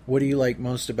 What do you like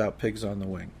most about Pigs on the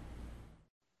Wing?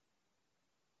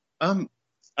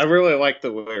 I really like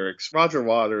the lyrics. Roger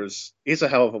Waters, he's a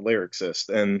hell of a lyricist,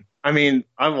 and I mean,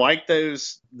 I like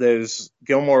those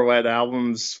Gilmore led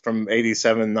albums from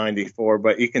 87, 94,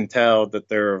 but you can tell that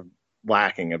they're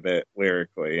lacking a bit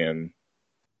lyrically. And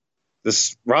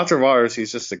this Roger Waters,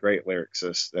 he's just a great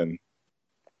lyricist, and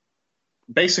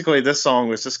basically this song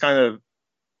was just kind of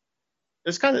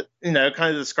describing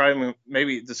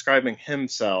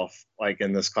himself, like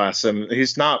in this class. And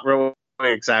he's not really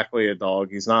exactly a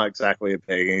dog, he's not exactly a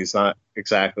pig, and he's not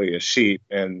exactly a sheep,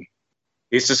 and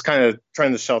he's just kind of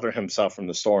trying to shelter himself from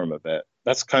the storm a bit.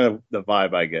 That's kind of the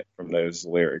vibe I get from those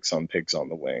lyrics on Pigs on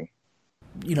the Wing.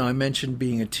 You know, I mentioned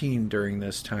being a teen during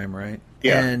this time, right?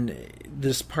 Yeah. And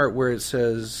this part where it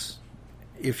says,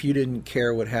 if you didn't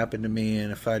care what happened to me,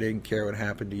 and if I didn't care what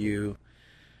happened to you,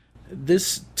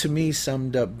 this to me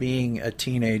summed up being a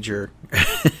teenager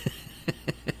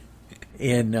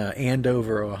in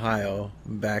Andover, Ohio,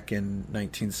 back in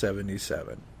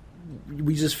 1977.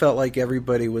 We just felt like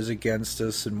everybody was against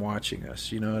us and watching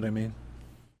us. You know what I mean?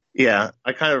 Yeah,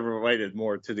 I kind of related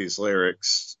more to these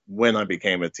lyrics when I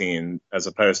became a teen as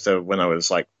opposed to when I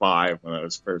was like 5 when I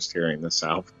was first hearing this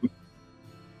album.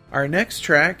 Our next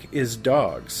track is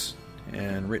Dogs,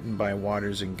 and written by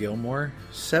Waters and Gilmore,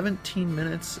 17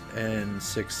 minutes and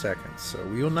 6 seconds. So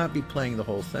we will not be playing the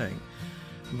whole thing.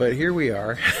 But here we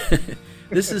are.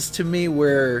 This is, to me,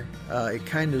 where it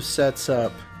kind of sets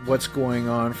up what's going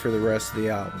on for the rest of the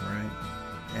album, right?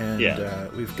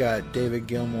 And we've got David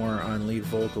Gilmour on lead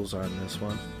vocals on this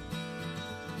one.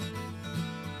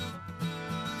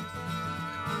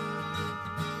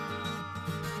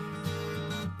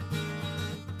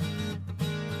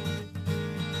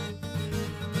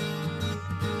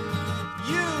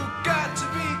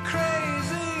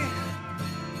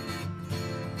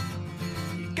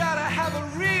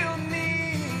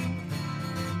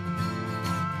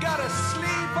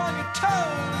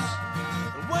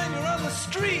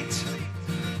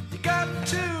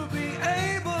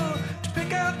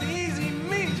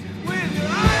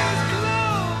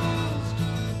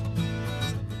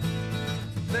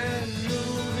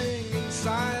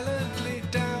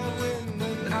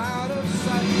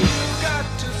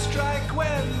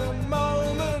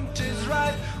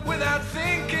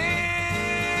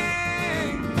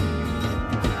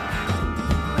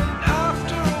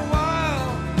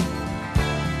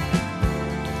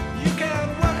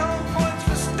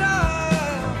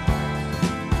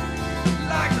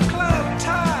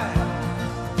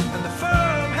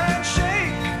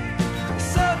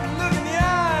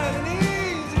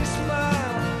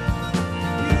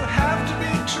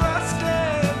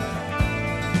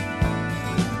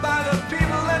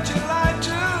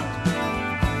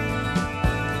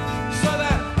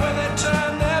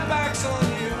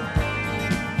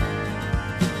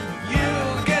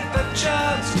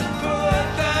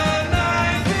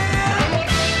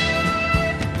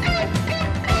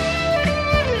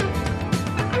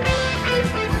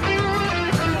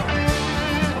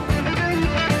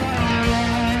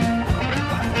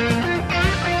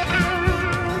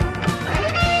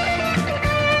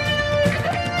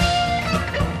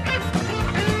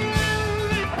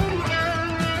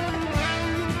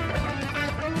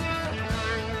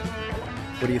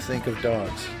 What do you think of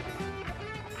Dogs?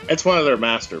 It's one of their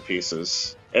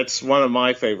masterpieces. It's one of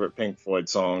my favorite Pink Floyd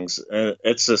songs. And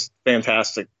it's just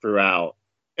fantastic throughout.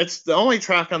 It's the only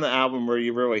track on the album where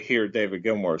you really hear David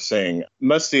Gilmour sing.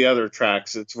 Most of the other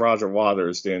tracks, it's Roger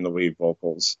Waters doing the lead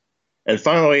vocals. And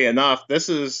funnily enough, this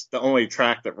is the only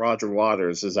track that Roger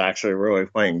Waters is actually really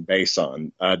playing bass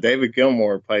on. David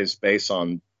Gilmour plays bass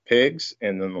on Pigs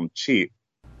and then on Cheap.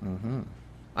 Mm-hmm.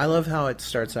 I love how it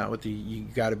starts out with you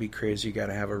got to be crazy, you got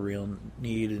to have a real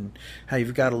need, and how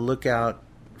you've got to look out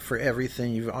for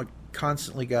everything. You've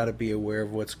constantly got to be aware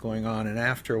of what's going on, and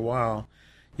after a while,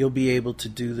 you'll be able to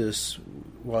do this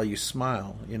while you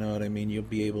smile. You know what I mean? You'll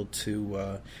be able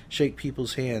to shake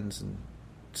people's hands and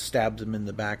stab them in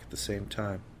the back at the same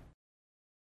time.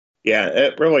 Yeah,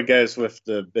 it really goes with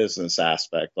the business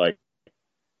aspect. Like,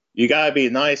 you got to be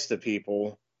nice to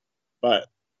people, but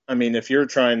I mean, if you're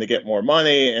trying to get more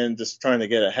money and just trying to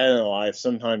get ahead in life,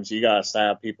 sometimes you got to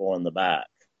stab people in the back.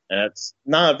 And it's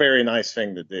not a very nice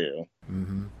thing to do.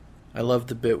 Mm-hmm. I love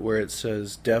the bit where it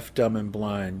says, deaf, dumb, and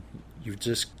blind, you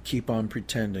just keep on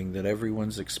pretending that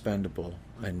everyone's expendable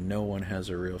and no one has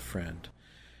a real friend.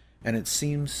 And it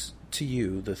seems to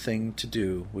you the thing to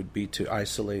do would be to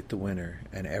isolate the winner,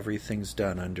 and everything's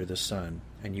done under the sun,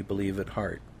 and you believe at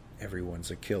heart everyone's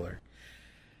a killer.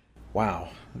 Wow,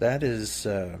 that is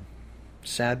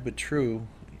sad but true,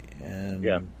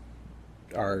 and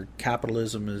our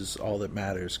capitalism is all that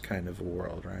matters kind of a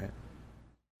world, right?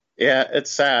 Yeah, it's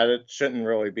sad. It shouldn't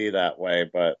really be that way,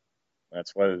 but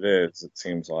that's what it is, it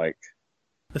seems like.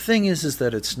 The thing is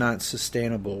that it's not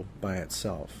sustainable by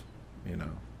itself, you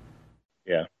know.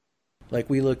 Yeah. Like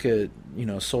we look at,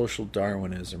 social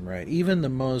Darwinism, right? Even the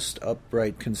most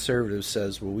upright conservative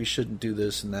says, well, we shouldn't do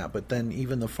this and that, but then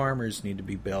even the farmers need to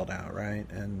be bailed out, right?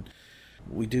 And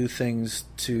we do things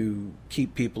to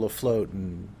keep people afloat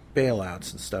and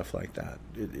bailouts and stuff like that.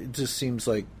 It just seems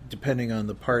like, depending on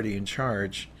the party in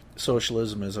charge,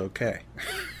 socialism is okay.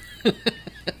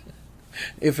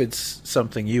 If it's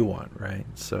something you want, right?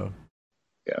 So,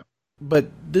 yeah. But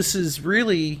this is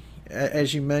really,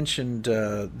 as you mentioned,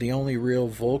 the only real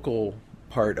vocal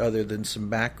part, other than some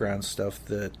background stuff,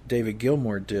 that David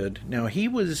Gilmour did. Now he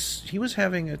was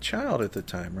having a child at the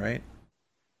time, right?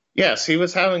 Yes, he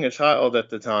was having a child at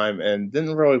the time and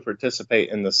didn't really participate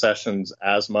in the sessions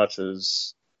as much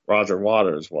as Roger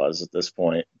Waters was at this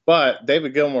point. But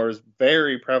David Gilmour is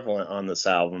very prevalent on this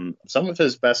album. Some of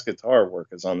his best guitar work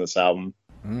is on this album,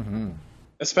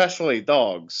 especially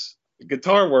Dogs. The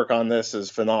guitar work on this is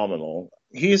phenomenal.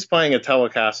 He's playing a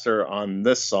Telecaster on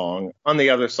this song. On the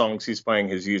other songs, he's playing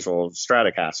his usual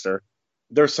Stratocaster.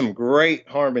 There's some great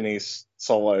harmony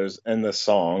solos in this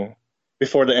song.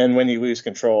 Before the end, When You Lose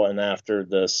Control, and after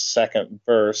the second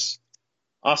verse.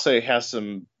 Also, he has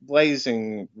some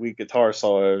blazing weak guitar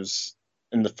solos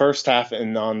in the first half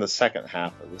and on the second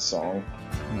half of the song.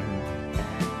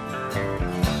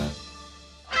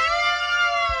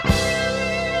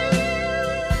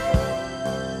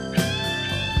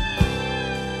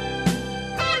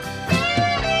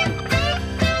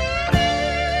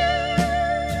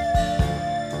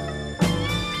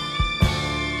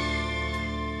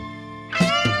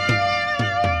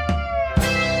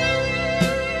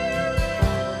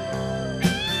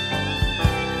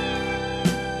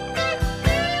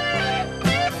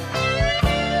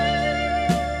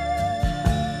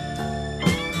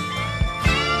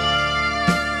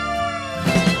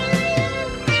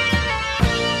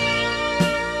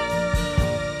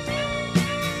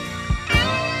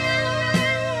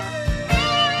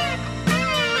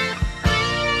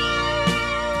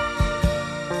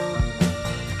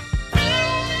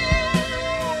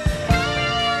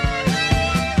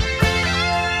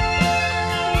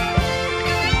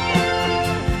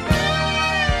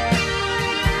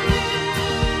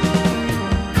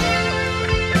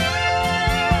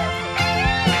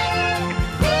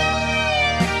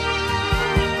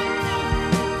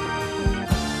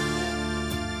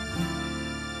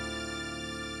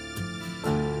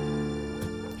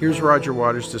 Here's Roger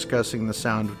Waters discussing the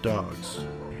sound of Dogs.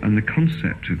 And the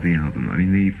concept of the album, I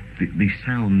mean, the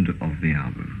sound of the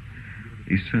album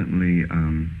is certainly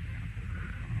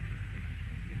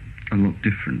a lot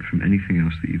different from anything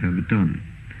else that you've ever done.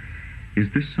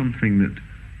 Is this something that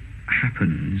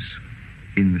happens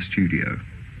in the studio?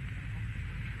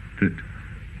 That,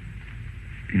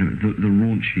 the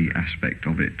raunchy aspect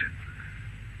of it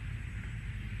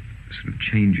sort of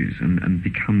changes and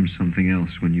becomes something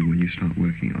else when you start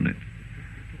working on it.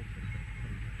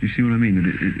 Do you see what I mean? That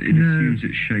it assumes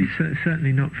its shape.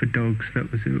 Certainly not for Dogs.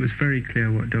 It was very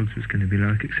clear what Dogs was going to be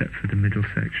like, except for the middle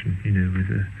section, with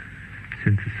the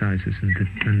synthesizers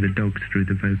and the Dogs through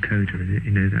the vocoder,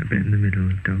 that bit in the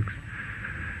middle of Dogs.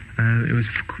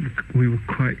 We were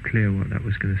quite clear what that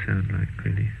was going to sound like,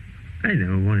 really.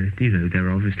 There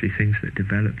are obviously things that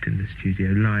developed in the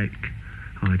studio, like,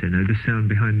 I don't know, the sound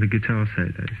behind the guitar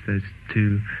solos. There's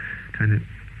two kind of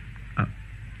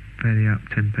fairly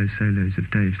up-tempo solos of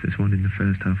Dave's. There's one in the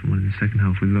first half and one in the second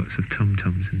half with lots of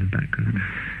tom-toms in the background.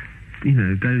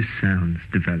 Those sounds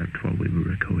developed while we were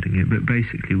recording it, but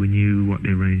basically we knew what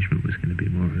the arrangement was going to be,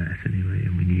 more or less, anyway,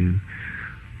 and we knew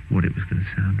what it was going to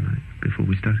sound like before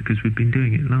we started, because we'd been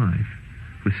doing it live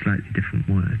with slightly different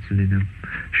words and in a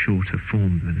shorter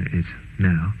form than it is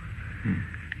now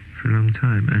for a long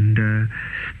time. And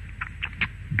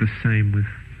the same with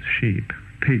Sheep.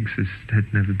 Pigs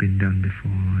had never been done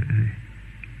before,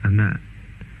 and that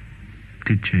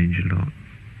did change a lot,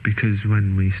 because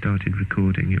when we started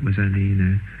recording it was only,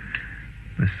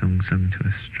 a song sung to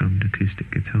a strummed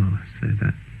acoustic guitar, so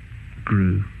that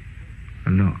grew a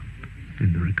lot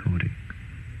in the recording.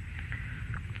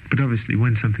 But obviously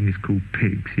when something is called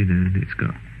Pigs, and it's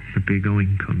got a big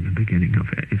oink on the beginning of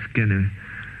it, it's gonna,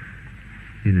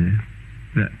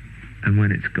 that. And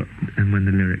when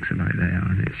the lyrics are like they are,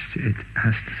 and it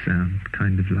has to sound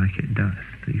kind of like it does.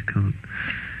 That you can't,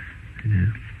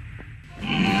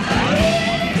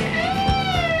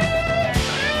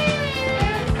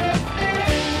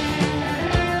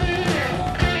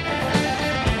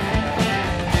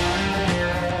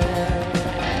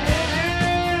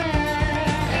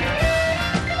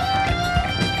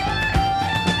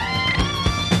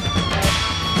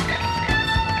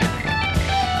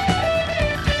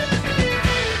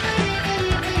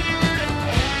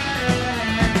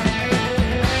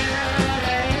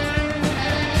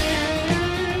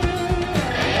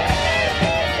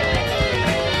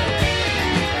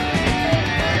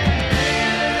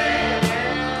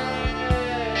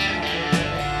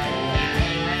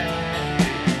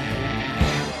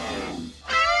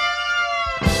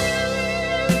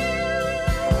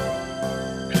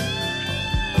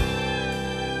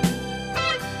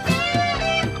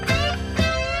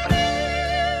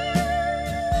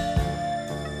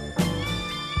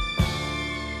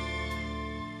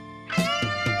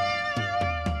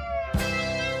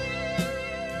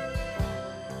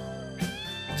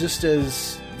 just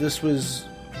as this was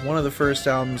one of the first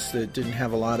albums that didn't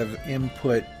have a lot of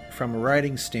input from a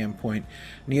writing standpoint,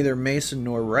 neither Mason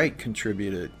nor Wright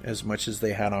contributed as much as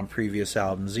they had on previous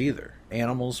albums either.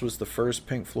 Animals was the first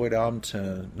Pink Floyd album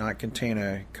to not contain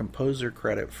a composer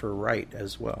credit for Wright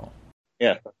as well.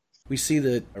 Yeah. We see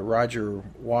that Roger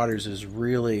Waters is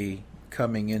really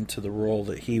coming into the role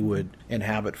that he would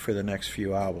inhabit for the next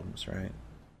few albums, right?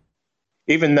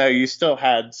 Even though you still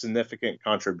had significant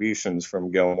contributions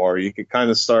from Gilmour, you could kind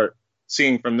of start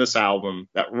seeing from this album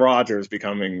that Roger is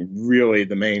becoming really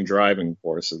the main driving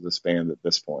force of this band at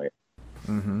this point.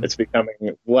 Mm-hmm. It's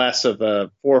becoming less of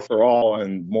a four for all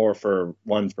and more for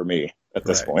one for me at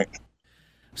this point.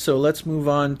 So let's move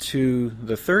on to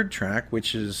the third track,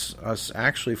 which is us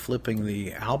actually flipping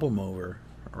the album over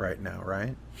right now,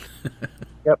 right?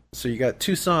 Yep. So you got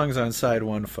 2 songs on side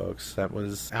 1, folks. That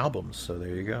was albums, so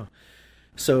there you go.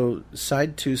 So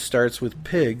side 2 starts with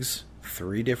Pigs,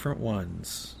 3 different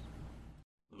ones.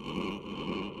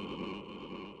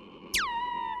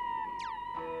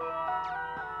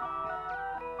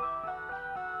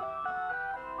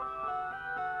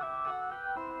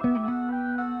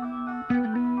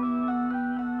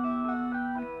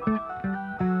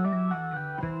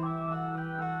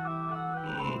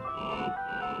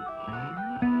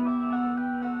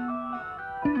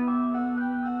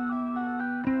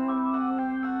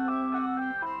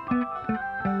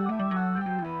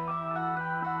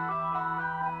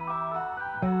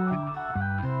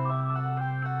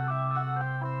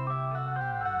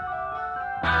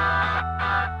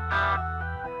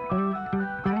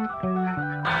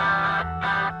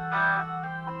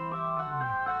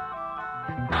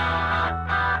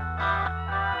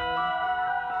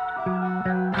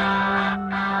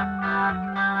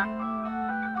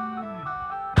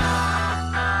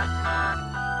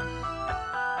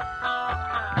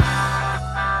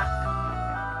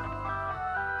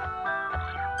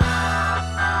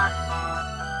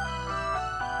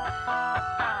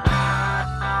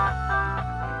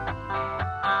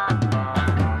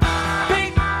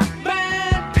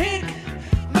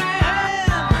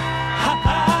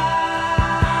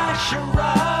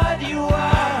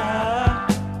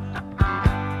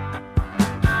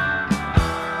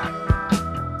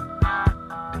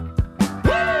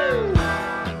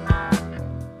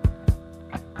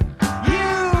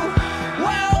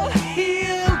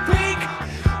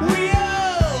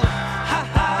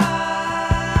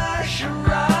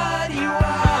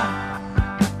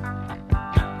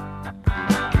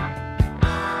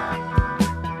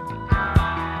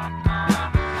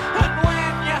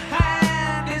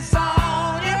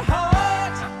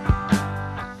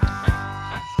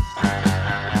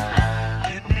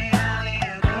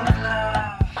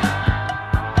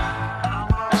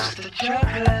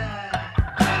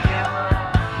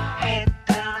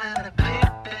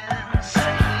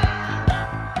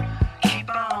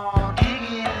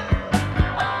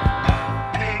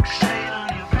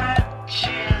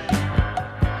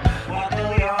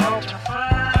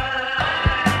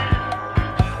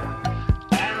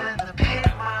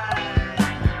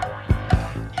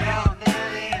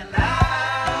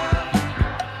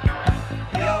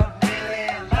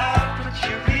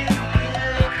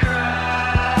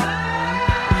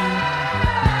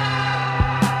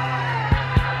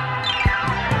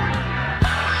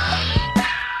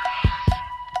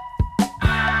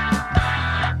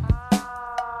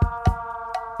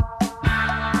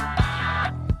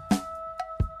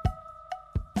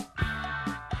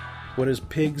 What does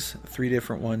Pigs, 3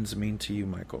 different ones mean to you,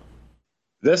 Michael?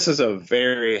 This is a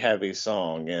very heavy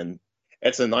song, and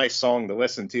it's a nice song to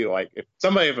listen to. Like, if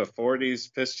somebody of the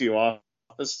 40s pissed you off,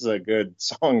 this is a good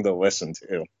song to listen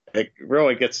to. It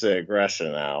really gets the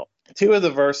aggression out. 2 of the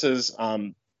verses,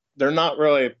 they're not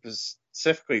really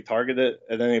specifically targeted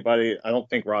at anybody. I don't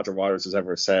think Roger Waters has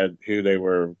ever said who they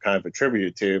were kind of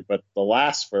attributed to, but the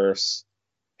last verse,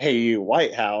 "Hey You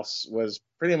White House," was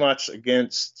pretty much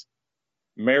against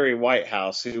Mary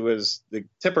Whitehouse, who was the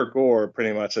Tipper Gore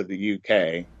pretty much of the UK.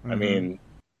 Mm-hmm. I mean,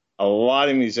 a lot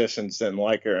of musicians didn't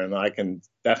like her, and I can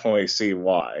definitely see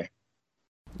why.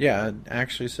 Yeah, it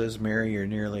actually says, "Mary, you're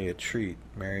nearly a treat.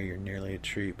 Mary, you're nearly a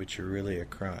treat, but you're really a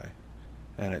cry."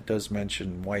 And it does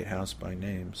mention Whitehouse by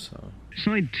name, so...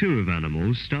 Side 2 of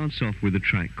Animals starts off with a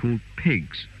track called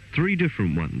Pigs, 3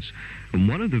 different ones, and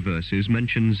one of the verses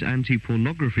mentions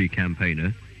anti-pornography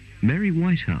campaigner Mary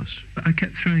Whitehouse. I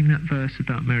kept throwing that verse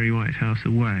about Mary Whitehouse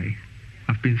away.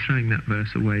 I've been throwing that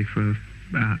verse away for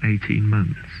about 18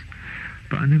 months.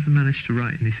 But I never managed to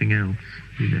write anything else,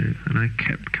 you know, and I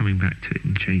kept coming back to it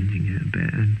and changing it a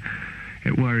bit, and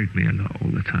it worried me a lot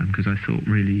all the time, because I thought,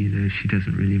 really, you know, she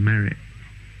doesn't really merit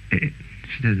it.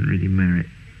 she doesn't really merit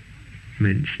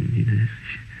mention, you know.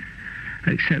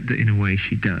 Except that in a way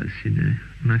she does, you know.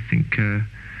 And I think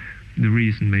the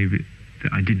reason maybe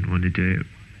that I didn't want to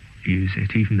use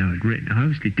it, even though I'd written it, I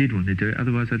obviously did want to do it,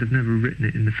 otherwise I'd have never written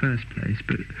it in the first place,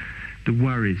 but the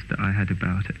worries that I had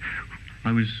about it.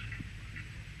 I was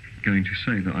going to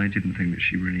say that I didn't think that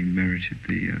she really merited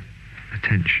the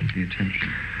attention.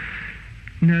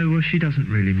 No, well, she doesn't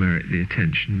really merit the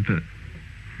attention, but,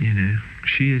 you know,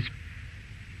 she is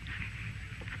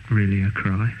really a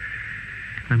cry.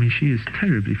 I mean, she is a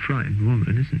terribly frightened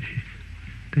woman, isn't she?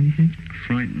 Don't you think?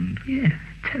 Frightened? Yeah,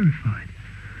 terrified.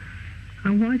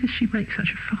 And why does she make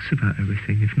such a fuss about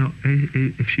everything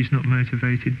if she's not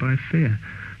motivated by fear?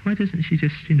 Why doesn't she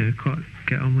just, you know, quite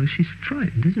get on with it? She's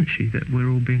frightened, isn't she, that we're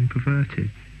all being perverted?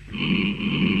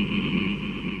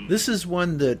 This is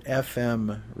one that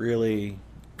FM really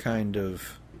kind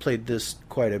of played this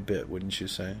quite a bit, wouldn't you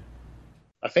say?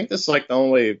 I think this is like the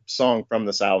only song from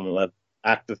this album that I've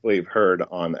actively heard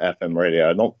on FM radio.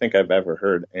 I don't think I've ever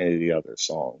heard any of the other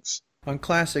songs. On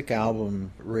classic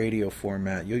album radio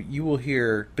format, you will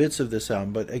hear bits of this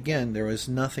album, but again, there was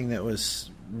nothing that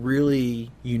was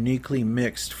really uniquely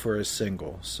mixed for a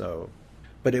single. So,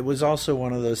 but it was also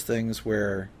one of those things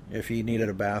where if you needed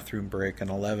a bathroom break, an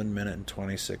 11-minute and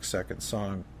 26-second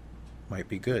song might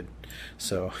be good.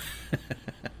 So,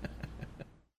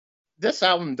 this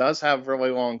album does have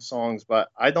really long songs, but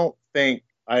I don't think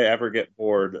I ever get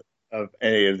bored of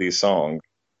any of these songs.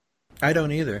 I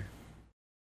don't either.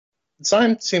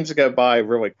 Time seems to go by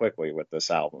really quickly with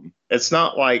this album. It's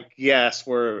not like, yes,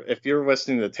 where if you're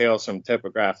listening to Tales from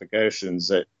Topographic Oceans,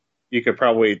 that you could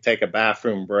probably take a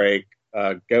bathroom break,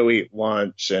 go eat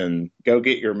lunch, and go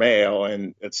get your mail,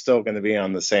 and it's still going to be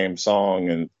on the same song,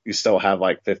 and you still have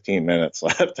like 15 minutes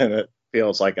left, and it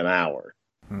feels like an hour.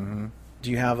 Mm-hmm.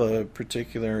 Do you have a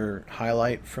particular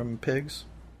highlight from Pigs?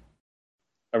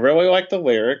 I really like the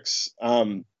lyrics.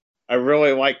 I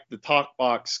really like the talk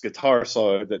box guitar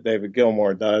solo that David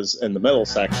Gilmour does in the middle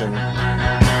section.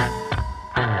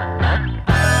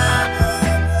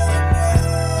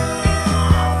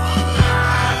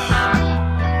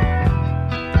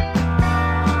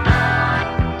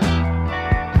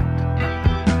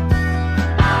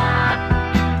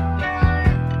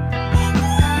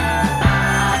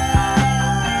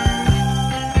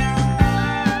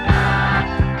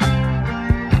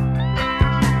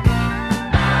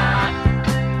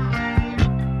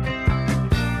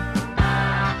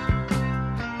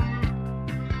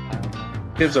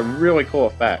 Gives a really cool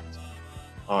effect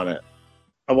on it.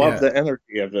 I love the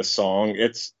energy of this song.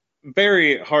 It's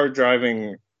very hard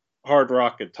driving, hard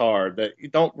rock guitar that you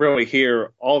don't really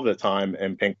hear all the time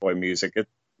in Pink Floyd music.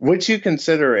 Would you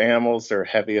consider Animals their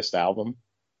heaviest album?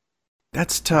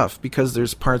 That's tough because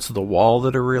there's parts of The Wall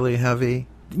that are really heavy.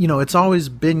 You know, it's always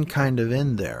been kind of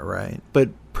in there, right? But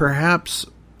perhaps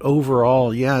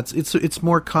overall, yeah, it's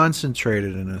more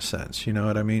concentrated in a sense. You know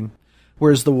what I mean?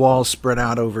 Whereas The Wall spread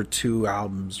out over 2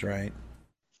 albums, right?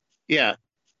 Yeah.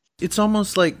 It's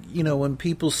almost like, you know, when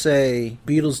people say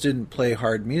Beatles didn't play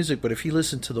hard music, but if you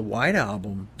listen to the White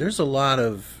Album, there's a lot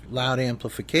of loud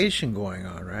amplification going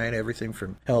on, right? Everything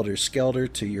from Helter Skelter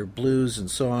to Your Blues and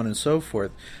so on and so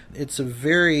forth. It's a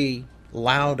very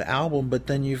loud album, but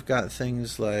then you've got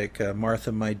things like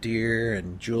Martha, My Dear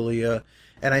and Julia.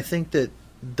 And I think that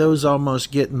those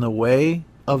almost get in the way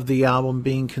of the album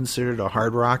being considered a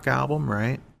hard rock album,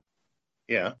 right?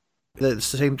 Yeah. The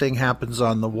same thing happens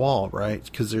on The Wall, right?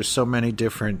 Because there's so many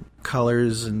different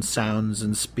colors and sounds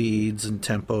and speeds and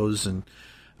tempos, and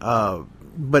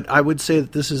but I would say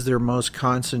that this is their most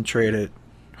concentrated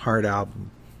hard album.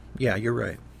 Yeah, you're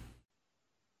right.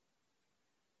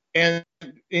 And,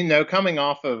 you know, coming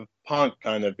off of punk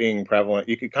kind of being prevalent,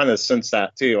 you could kind of sense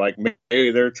that too. Like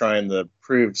maybe they're trying to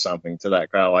prove something to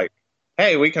that crowd, like,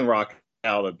 hey, we can rock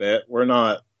out a bit. We're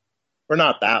not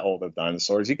that old of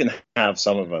dinosaurs. You can have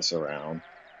some of us around.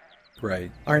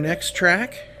 Right. Our next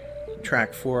track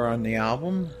 4 on the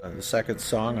album, the second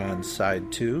song on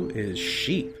side 2 is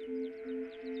Sheep.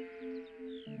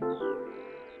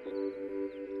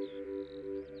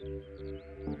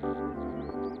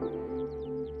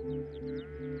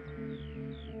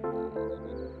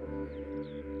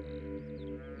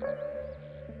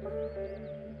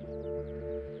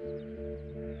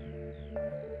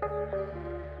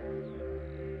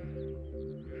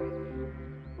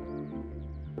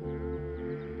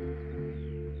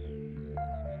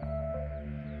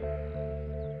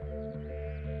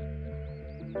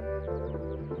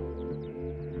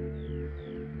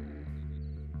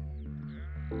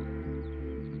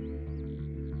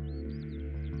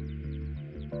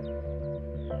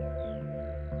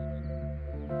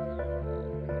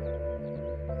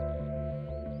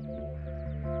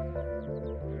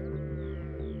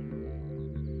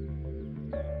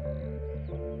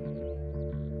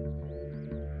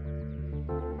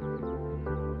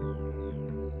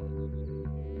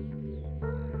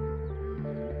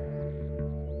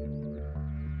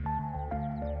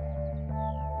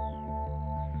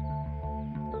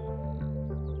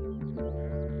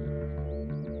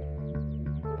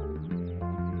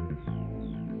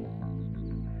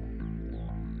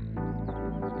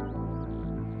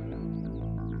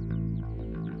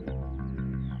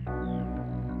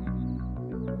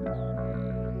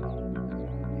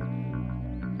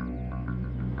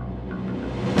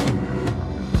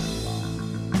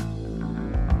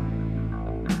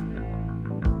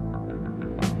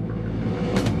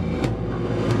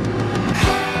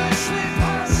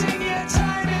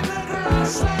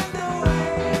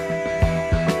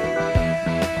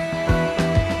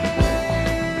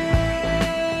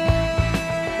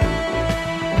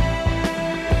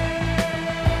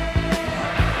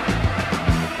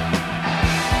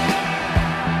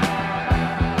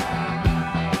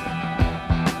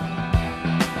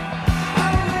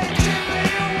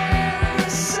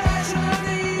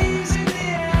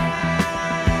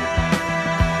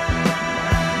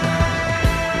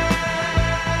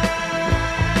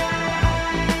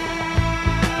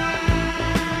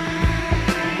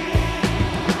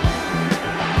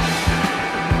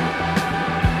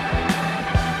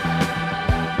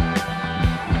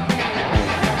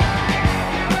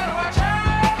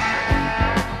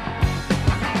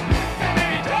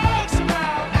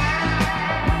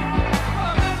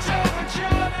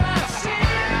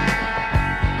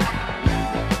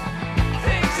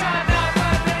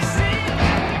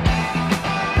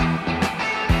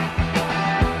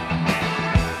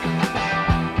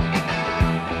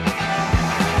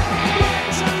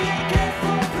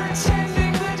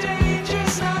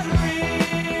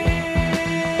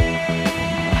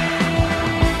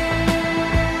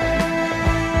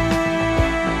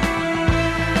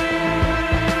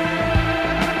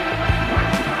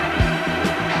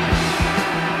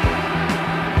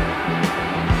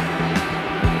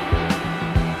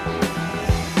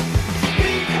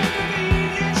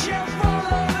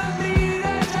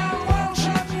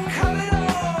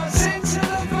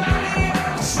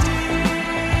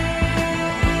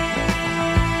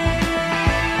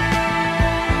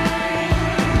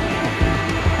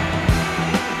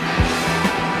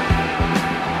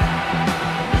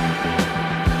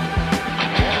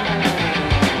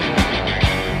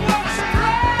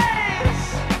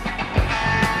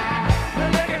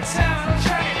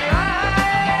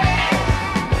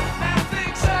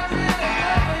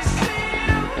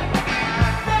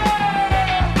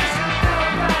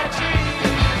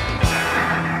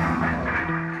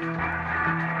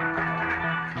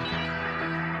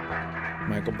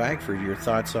 Bagford, your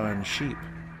thoughts on Sheep?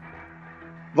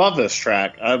 Love this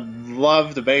track. I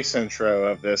love the bass intro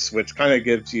of this, which kind of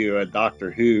gives you a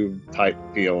Doctor Who type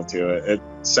feel to it. It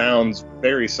sounds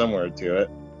very similar to it.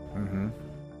 Mm-hmm.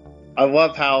 I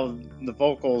love how the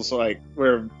vocals, like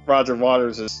where Roger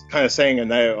Waters is kind of saying a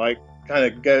note, like kind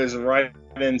of goes right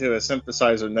into a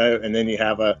synthesizer note, and then you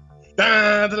have a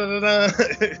da da da da.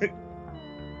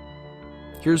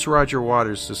 Here's Roger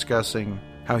Waters discussing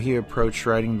how he approached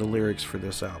writing the lyrics for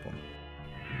this album.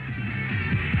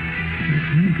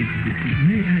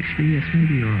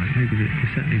 Maybe you're right. Maybe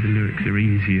certainly the lyrics are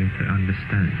easier to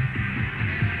understand.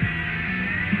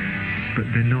 But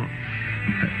they're not.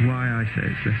 Why I say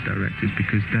it's less direct is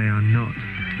because they are not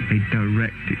a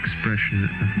direct expression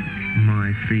of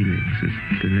my feelings as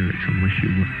the lyrics on Wish You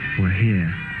Were Here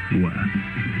were.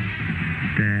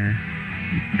 They're,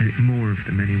 and more of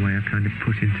them anyway, are kind of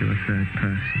put into a third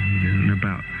person, and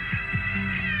about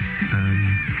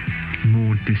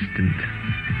more distant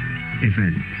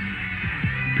events.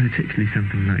 Particularly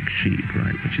something like Sheep,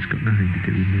 right, which has got nothing to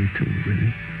do with me at all,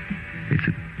 really.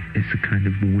 It's a kind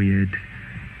of weird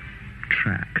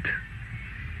tract,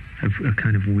 a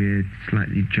kind of weird,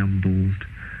 slightly jumbled,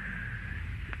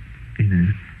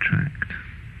 tract.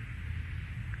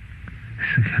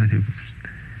 It's a kind of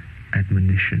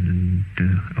admonition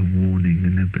and a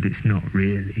warning, but it's not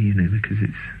really, because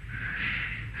it's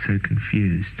so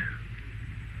confused.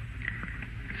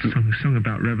 A song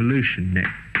about revolution, Nick.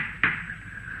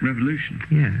 Revolution?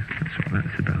 Yeah, that's what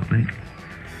that's about, mate.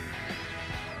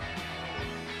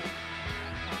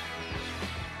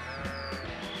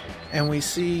 And we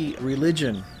see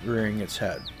religion rearing its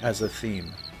head as a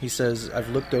theme. He says, I've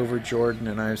looked over Jordan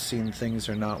and I've seen things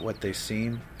are not what they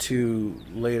seem, to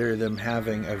later them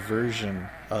having a version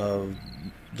of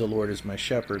the Lord is my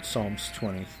shepherd, Psalms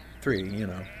 23,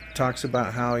 talks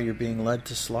about how you're being led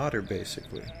to slaughter,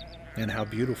 basically, and how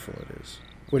beautiful it is.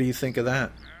 What do you think of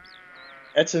that?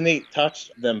 It's a neat touch,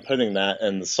 them putting that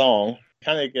in the song.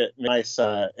 Kind of get a nice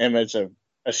image of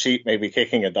a sheep maybe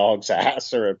kicking a dog's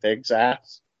ass or a pig's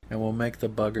ass. And we'll make the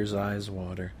bugger's eyes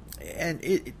water. And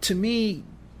it, to me,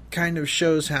 kind of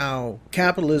shows how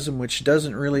capitalism, which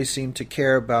doesn't really seem to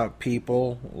care about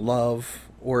people, love,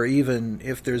 or even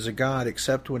if there's a God,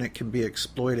 except when it can be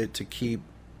exploited to keep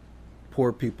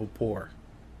poor people poor.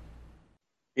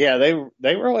 Yeah, they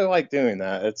really like doing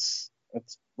that. It's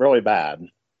really bad.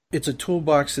 It's a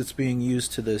toolbox that's being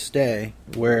used to this day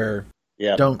where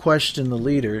don't question the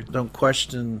leader, don't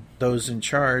question those in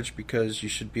charge, because you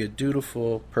should be a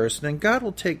dutiful person and God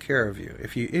will take care of you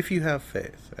if you have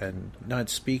faith. And not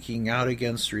speaking out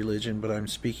against religion, but I'm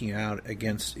speaking out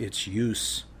against its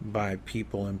use by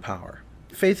people in power.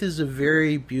 Faith is a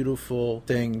very beautiful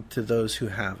thing to those who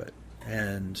have it,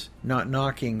 and not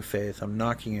knocking faith, I'm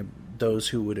knocking at those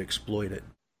who would exploit it.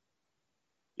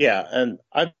 Yeah, and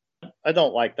I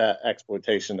don't like that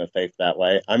exploitation of faith that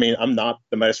way. I mean, I'm not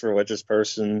the most religious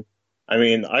person. I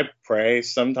mean, I pray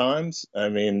sometimes. I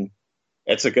mean,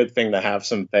 it's a good thing to have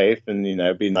some faith and,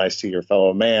 be nice to your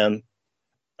fellow man.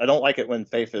 I don't like it when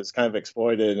faith is kind of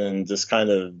exploited and just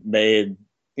kind of made,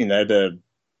 to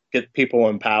get people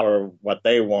in power what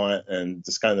they want and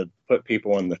just kind of put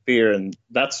people in the fear. And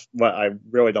that's what I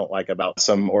really don't like about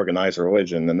some organized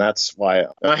religion. And that's why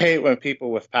I hate when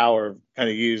people with power kind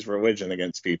of use religion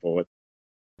against people.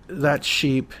 That's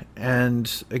Sheep.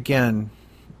 And again,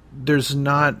 there's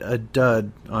not a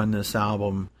dud on this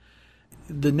album.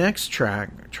 The next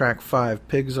track, track 5,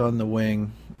 Pigs on the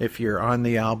Wing, if you're on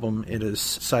the album, it is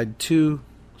side 2,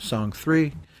 song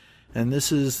 3. And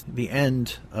this is the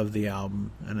end of the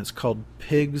album, and it's called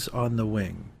Pigs on the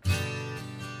Wing.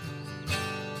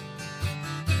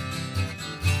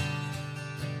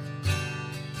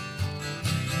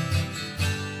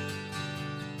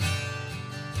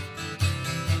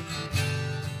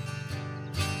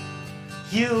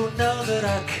 You know that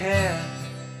I care.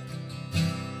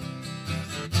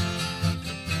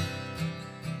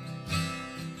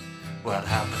 What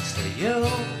happens to you?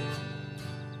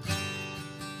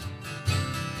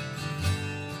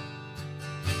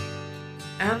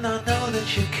 And I know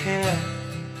that you care.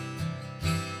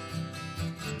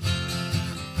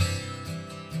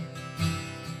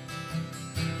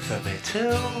 For me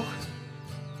too.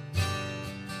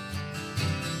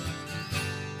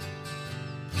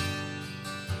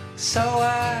 So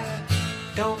I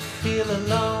don't feel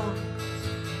alone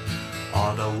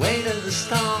on the way to the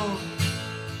stone.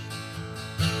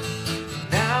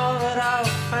 Now that I've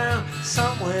found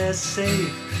somewhere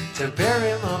safe to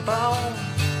bury my bones.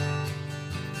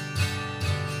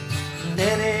 And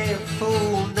any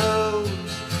fool knows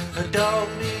a dog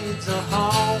needs a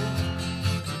home.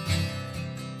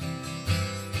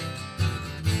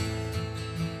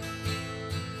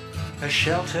 a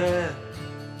shelter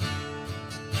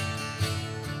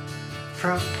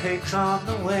from pigs on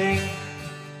the wing.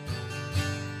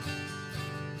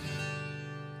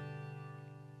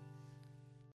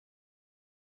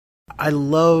 I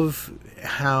love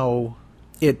how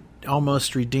it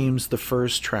almost redeems the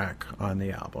first track on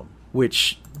the album,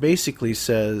 which basically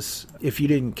says, if you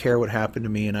didn't care what happened to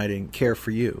me and I didn't care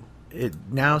for you. It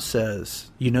now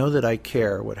says, you know that I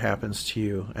care what happens to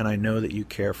you, and I know that you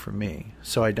care for me,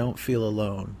 so I don't feel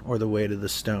alone or the weight of the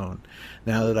stone,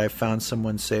 now that I've found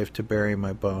someone safe to bury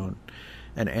my bone.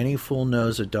 And any fool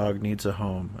knows a dog needs a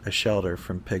home, a shelter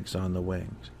from pigs on the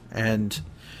wing. And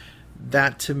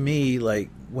that, to me, like,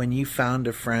 when you found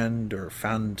a friend or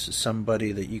found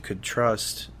somebody that you could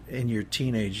trust in your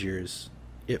teenage years,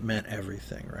 it meant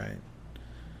everything, right?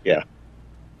 Yeah.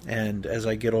 And as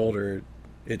I get older,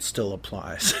 it still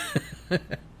applies.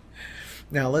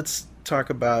 Now let's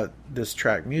talk about this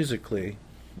track musically.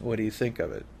 What do you think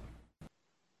of it?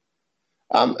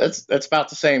 It's about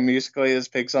the same musically as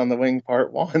Pigs on the Wing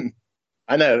Part 1.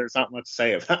 I know there's not much to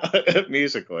say about it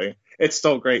musically. It's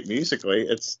still great musically.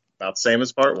 It's about the same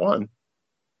as Part 1.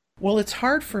 Well, it's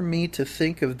hard for me to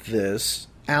think of this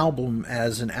album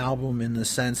as an album in the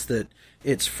sense that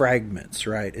it's fragments,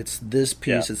 right? It's this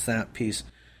piece, it's that piece.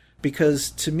 Because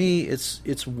to me,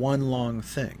 it's one long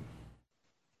thing.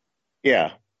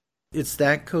 Yeah. It's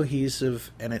that cohesive,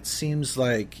 and it seems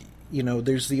like, you know,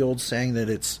 there's the old saying that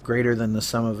it's greater than the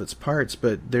sum of its parts,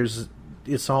 but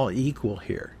it's all equal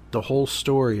here. The whole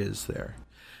story is there.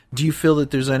 Do you feel that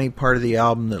there's any part of the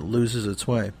album that loses its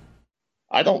way?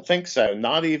 I don't think so.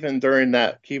 Not even during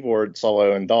that keyboard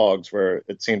solo in Dogs, where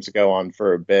it seems to go on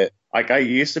for a bit. Like, I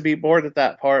used to be bored at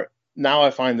that part. Now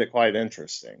I find it quite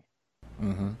interesting.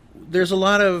 Mm-hmm. There's a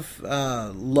lot of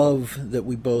love that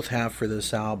we both have for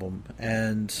this album,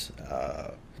 and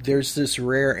there's this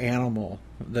rare animal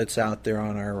that's out there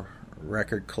on our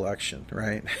record collection,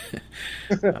 right?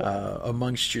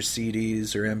 Amongst your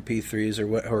CDs or MP3s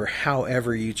or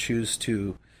however you choose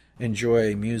to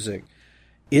enjoy music.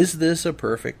 Is this a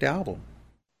perfect album?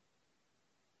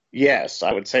 Yes,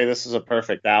 I would say this is a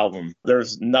perfect album.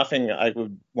 There's nothing I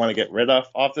would want to get rid of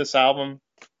off this album.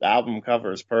 The album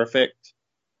cover is perfect.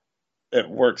 It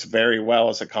works very well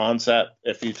as a concept.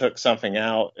 If you took something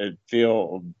out, it'd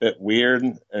feel a bit weird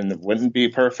and it wouldn't be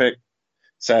perfect.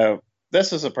 So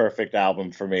this is a perfect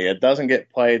album for me. It doesn't get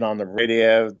played on the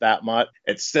radio that much.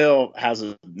 It still has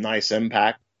a nice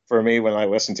impact for me when I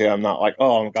listen to it. I'm not like,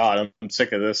 oh, God, I'm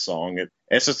sick of this song.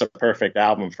 It's just a perfect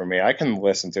album for me. I can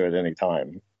listen to it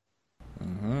anytime.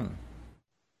 Mm-hmm.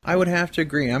 I would have to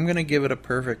agree. I'm going to give it a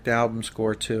perfect album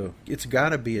score, too. It's got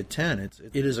to be a 10.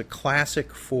 It is a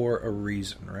classic for a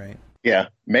reason, right? Yeah,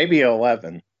 maybe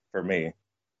 11 for me.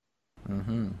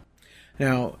 Mm-hmm.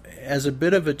 Now, as a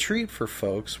bit of a treat for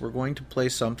folks, we're going to play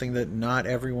something that not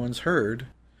everyone's heard,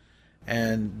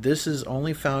 and this is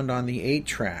only found on the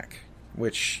 8-track,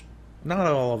 which not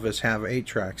all of us have 8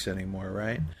 tracks anymore,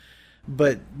 right?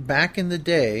 But back in the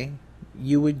day,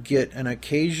 you would get an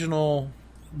occasional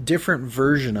different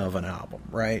version of an album,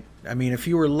 right? I mean, if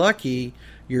you were lucky,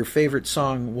 your favorite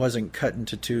song wasn't cut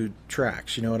into 2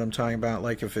 tracks. You know what I'm talking about?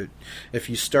 Like if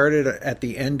you started at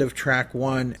the end of track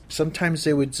 1, sometimes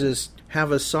they would just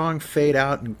have a song fade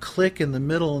out and click in the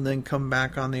middle and then come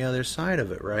back on the other side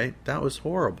of it, right? That was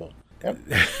horrible. Yep.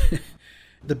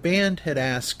 The band had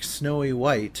asked Snowy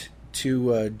White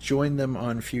to join them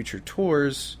on future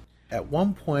tours. At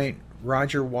one point,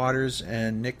 Roger Waters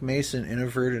and Nick Mason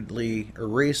inadvertently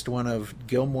erased one of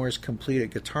Gilmour's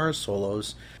completed guitar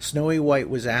solos. Snowy White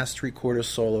was asked to record a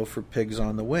solo for Pigs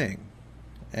on the Wing.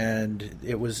 And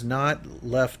it was not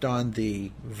left on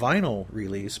the vinyl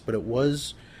release, but it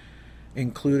was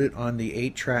included on the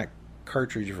 8-track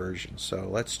cartridge version. So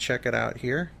let's check it out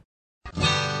here.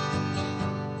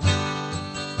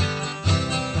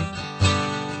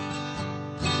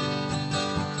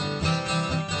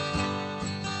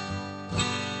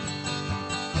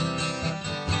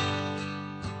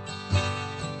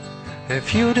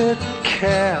 If you didn't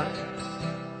care,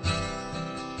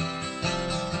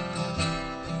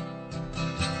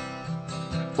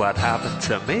 what happened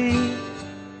to me?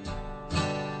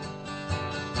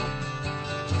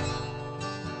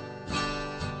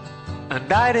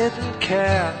 And I didn't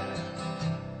care.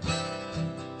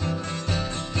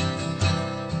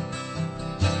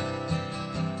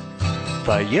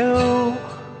 For you.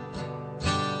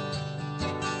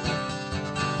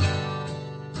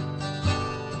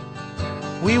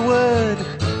 We would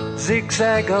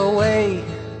zigzag away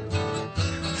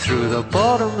through the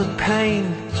boredom and pain,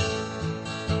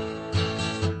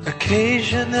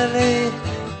 occasionally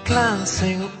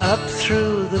glancing up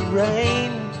through the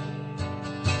rain.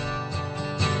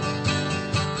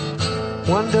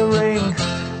 wondering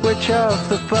which of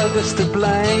the buggers to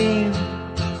blame.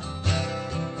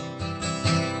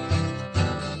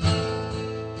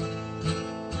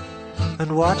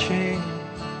 And watching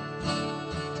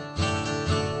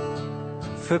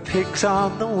for pigs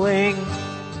on the wing.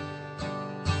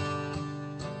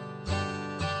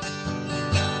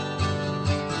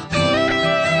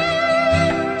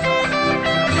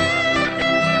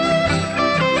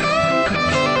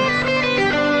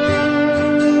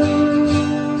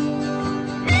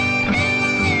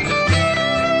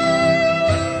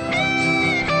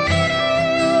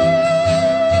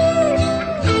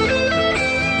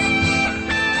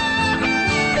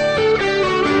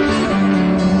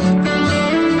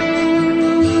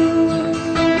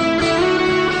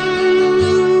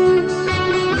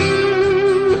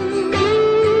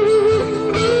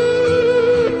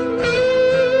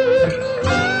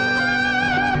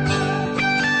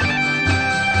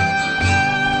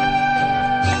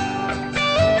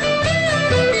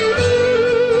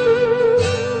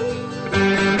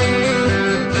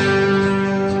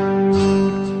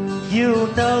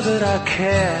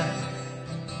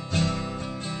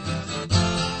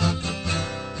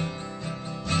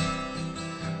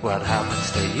 What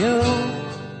happens to you?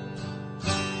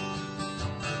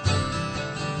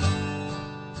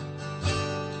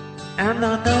 And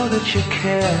I know that you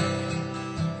care.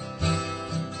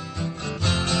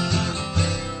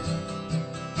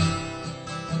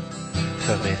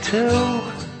 For me too.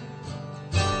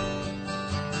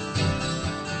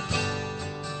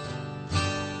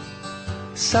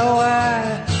 So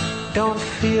I don't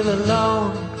feel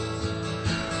alone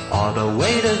on the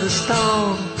weight of the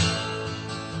stone.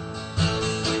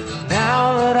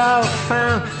 Now that I've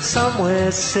found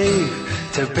somewhere safe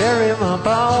to bury my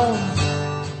bones.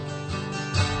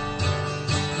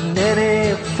 And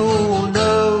any fool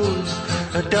knows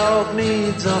a dog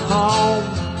needs a home.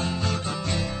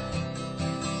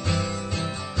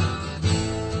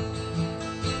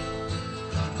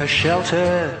 A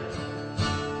shelter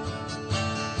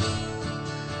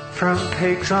from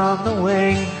pigs on the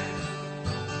wing.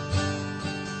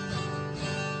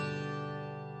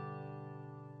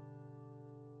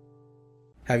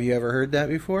 Have you ever heard that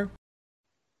before?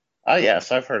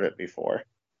 Yes, I've heard it before.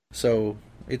 So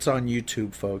it's on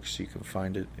YouTube, folks. You can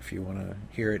find it if you want to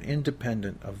hear it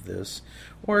independent of this.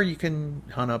 Or you can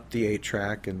hunt up the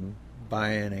 8-track and buy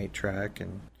an 8-track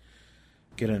and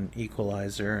get an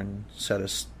equalizer and set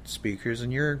of speakers,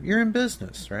 and you're in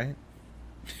business, right?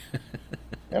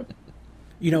 Yep.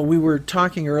 You know, we were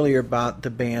talking earlier about the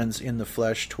band's In the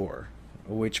Flesh tour,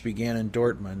 which began in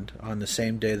Dortmund on the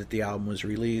same day that the album was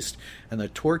released, and the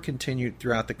tour continued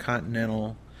throughout the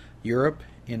continental Europe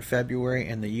in February,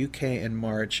 and the UK in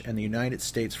March, and the United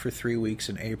States for 3 weeks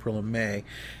in April and May,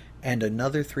 and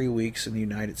another 3 weeks in the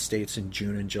United States in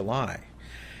June and July.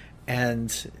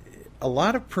 And a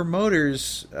lot of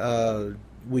promoters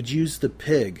would use the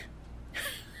pig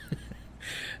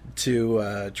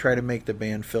to try to make the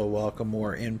band feel welcome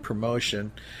or in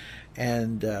promotion.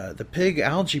 And the pig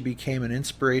algae became an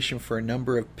inspiration for a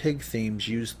number of pig themes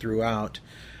used throughout.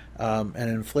 An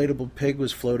inflatable pig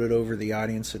was floated over the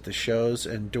audience at the shows,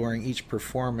 and during each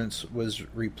performance was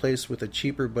replaced with a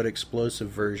cheaper but explosive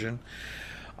version.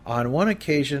 On one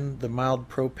occasion, the mild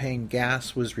propane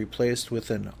gas was replaced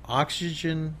with an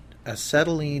oxygen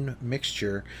acetylene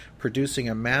mixture, producing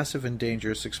a massive and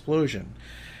dangerous explosion.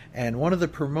 And one of the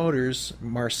promoters,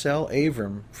 Marcel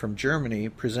Avram from Germany,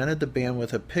 presented the band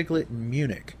with a piglet in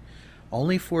Munich,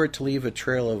 only for it to leave a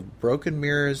trail of broken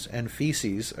mirrors and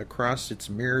feces across its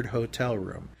mirrored hotel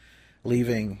room,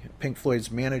 leaving Pink Floyd's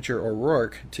manager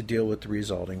O'Rourke to deal with the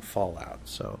resulting fallout.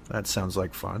 So that sounds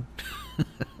like fun.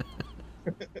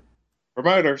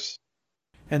 Promoters.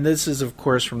 And this is, of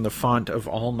course, from the font of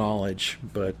all knowledge,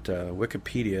 but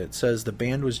Wikipedia. It says the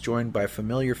band was joined by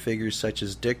familiar figures such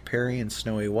as Dick Perry and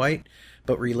Snowy White,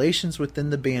 but relations within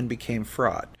the band became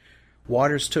fraught.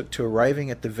 Waters took to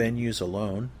arriving at the venues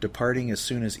alone, departing as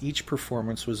soon as each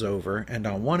performance was over, and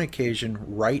on one occasion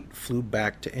Wright flew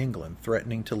back to England,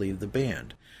 threatening to leave the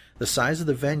band. The size of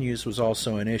the venues was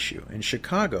also an issue. In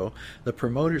Chicago, the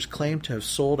promoters claimed to have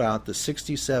sold out the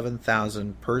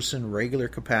 67,000-person regular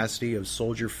capacity of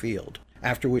Soldier Field,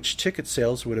 after which ticket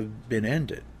sales would have been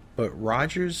ended. But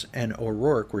Rogers and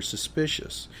O'Rourke were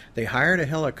suspicious. They hired a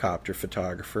helicopter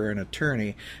photographer and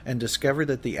attorney and discovered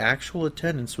that the actual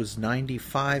attendance was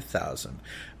 95,000,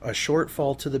 a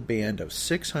shortfall to the band of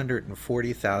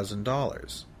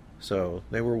 $640,000. So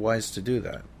they were wise to do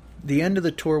that. The end of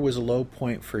the tour was a low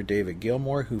point for David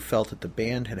Gilmour, who felt that the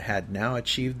band had now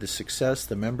achieved the success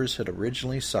the members had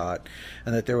originally sought,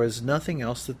 and that there was nothing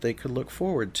else that they could look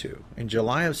forward to. In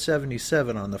July of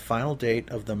 '77, on the final date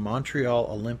of the Montreal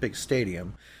Olympic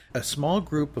Stadium, a small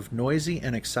group of noisy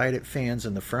and excited fans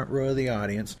in the front row of the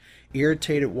audience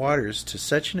irritated Waters to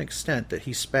such an extent that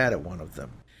he spat at one of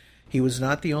them. He was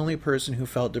not the only person who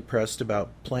felt depressed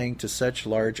about playing to such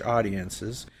large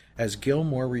audiences, as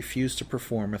Gilmour refused to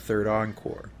perform a third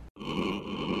encore.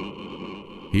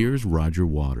 Here's Roger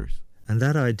Waters. And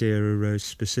that idea arose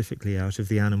specifically out of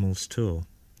the Animals tour.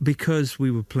 Because we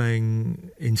were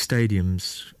playing in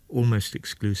stadiums almost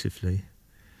exclusively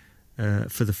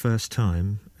for the first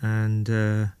time, and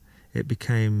it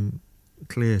became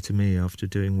clear to me after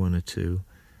doing one or two,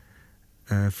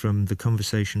 from the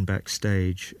conversation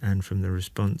backstage and from the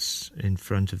response in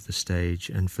front of the stage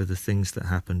and for the things that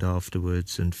happened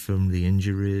afterwards and from the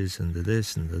injuries and the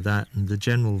this and the that and the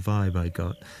general vibe I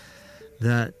got,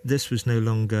 that this was no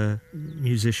longer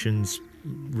musicians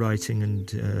writing and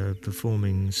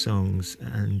performing songs,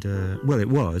 and well, it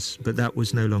was, but that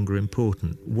was no longer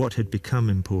important. What had become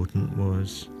important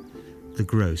was the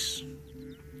gross.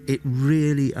 It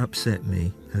really upset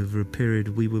me over a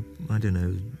period. We were, I don't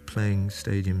know, playing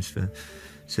stadiums for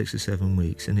 6 or 7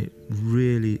 weeks, and it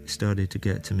really started to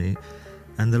get to me.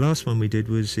 And the last one we did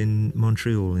was in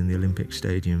Montreal in the Olympic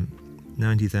Stadium,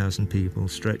 90,000 people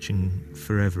stretching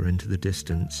forever into the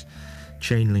distance,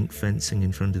 chain link fencing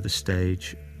in front of the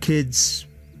stage, kids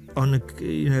on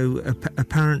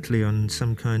apparently on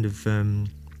some kind of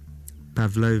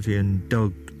Pavlovian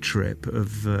dog trip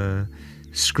of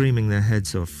screaming their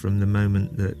heads off from the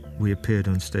moment that we appeared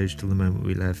on stage till the moment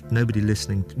we left. Nobody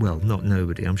listening, well, not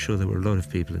nobody, I'm sure there were a lot of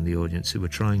people in the audience who were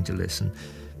trying to listen.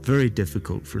 Very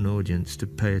difficult for an audience to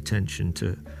pay attention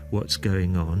to what's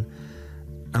going on.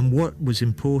 And what was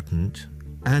important,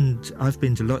 and I've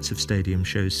been to lots of stadium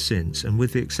shows since, and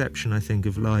with the exception, I think,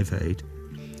 of Live Aid,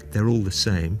 they're all the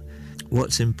same.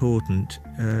 What's important,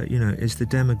 is the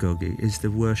demagogy, is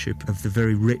the worship of the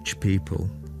very rich people.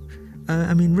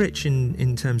 Rich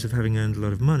in terms of having earned a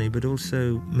lot of money, but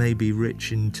also maybe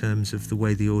rich in terms of the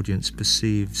way the audience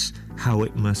perceives how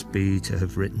it must be to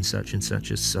have written such and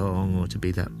such a song or to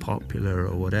be that popular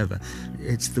or whatever.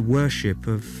 It's the worship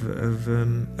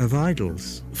of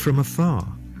idols from afar,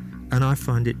 and I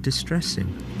find it distressing.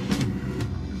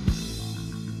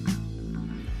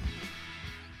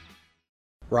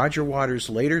 Roger Waters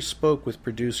later spoke with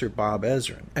producer Bob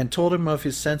Ezrin and told him of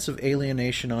his sense of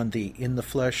alienation on the In the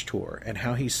Flesh tour and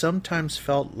how he sometimes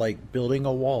felt like building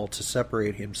a wall to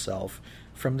separate himself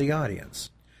from the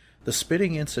audience. The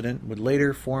spitting incident would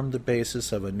later form the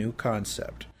basis of a new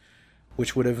concept,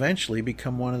 which would eventually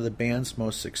become one of the band's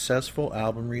most successful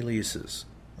album releases,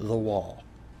 The Wall.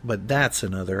 But that's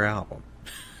another album.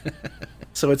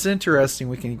 So it's interesting,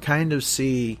 we can kind of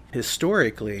see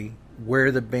historically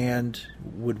where the band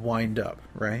would wind up,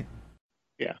 right?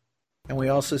 Yeah. And we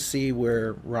also see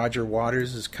where Roger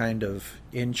Waters is kind of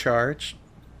in charge,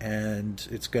 and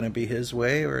it's going to be his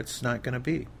way or it's not going to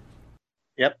be.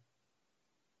 Yep.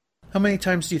 How many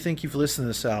times do you think you've listened to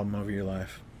this album over your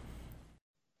life?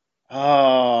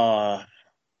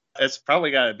 It's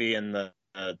probably got to be in the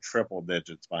triple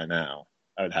digits by now,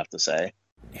 I would have to say.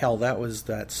 Hell, that was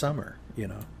that summer,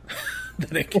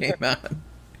 that it came out.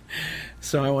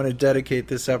 So I want to dedicate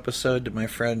this episode to my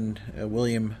friend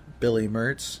William Billy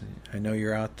Mertz. I know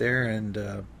you're out there,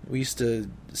 and we used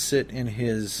to sit in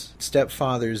his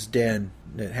stepfather's den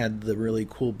that had the really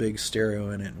cool big stereo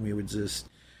in it, and we would just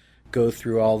go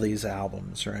through all these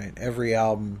albums, right? Every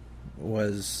album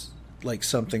was like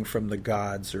something from the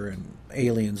gods, or an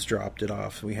aliens dropped it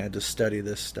off. We had to study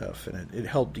this stuff, and it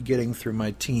helped getting through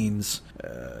my teens.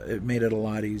 It made it a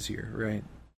lot easier, right?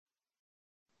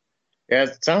 Yeah,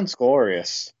 it sounds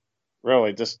glorious.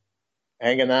 Really, just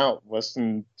hanging out,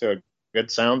 listening to a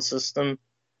good sound system,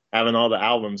 having all the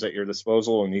albums at your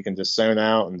disposal, and you can just zone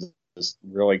out and just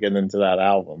really get into that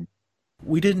album.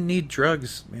 We didn't need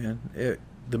drugs, man.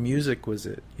 The music was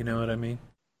it. You know what I mean?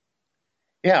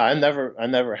 Yeah, I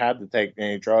never had to take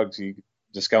any drugs. You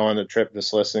just go on the trip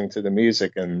just listening to the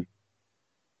music, and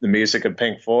the music of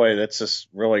Pink Floyd, it's just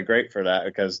really great for that,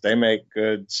 because they make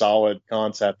good, solid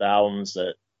concept albums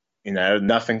that,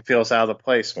 nothing feels out of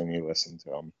place when you listen to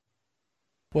them.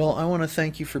 Well, I want to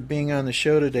thank you for being on the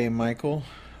show today, Michael.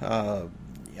 I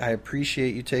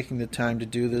appreciate you taking the time to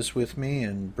do this with me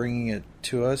and bringing it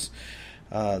to us.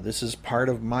 This is part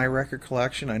of my record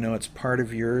collection. I know it's part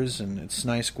of yours, and it's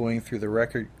nice going through the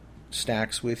record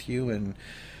stacks with you and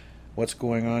what's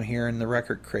going on here in the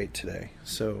record crate today.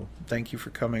 So thank you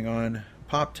for coming on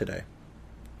Pop today.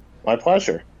 My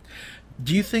pleasure.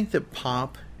 Do you think that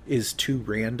pop is too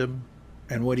random?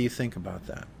 And what do you think about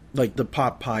that? Like the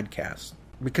pop podcast?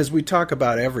 Because we talk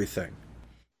about everything.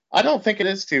 I don't think it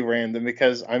is too random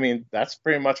because, I mean, that's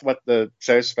pretty much what the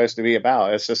show's supposed to be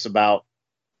about. It's just about,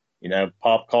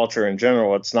 pop culture in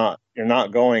general. You're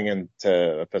not going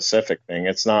into a specific thing.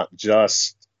 It's not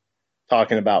just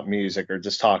talking about music or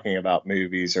just talking about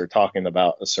movies or talking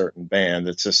about a certain band.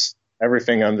 It's just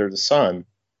everything under the sun.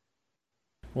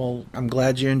 Well, I'm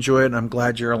glad you enjoy it, and I'm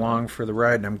glad you're along for the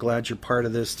ride, and I'm glad you're part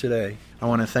of this today. I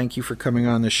want to thank you for coming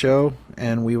on the show,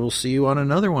 and we will see you on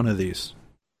another one of these.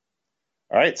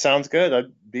 All right, sounds good.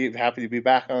 I'd be happy to be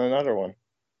back on another one.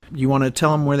 You want to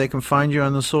tell them where they can find you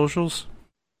on the socials?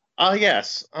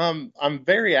 Yes. I'm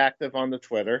very active on the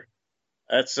Twitter.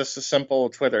 It's just a simple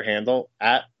Twitter handle,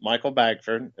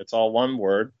 @MichaelBagford. It's all one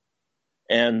word.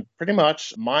 And pretty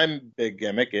much my big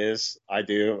gimmick is I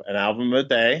do an album a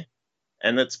day,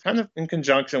 and it's kind of in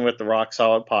conjunction with the Rock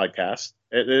Solid podcast.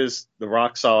 It is the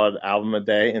Rock Solid album a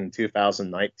day in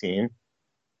 2019.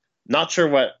 Not sure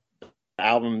what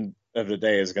album of the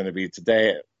day is going to be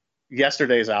today.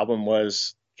 Yesterday's album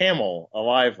was Camel, a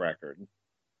live record.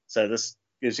 So this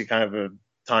gives you kind of a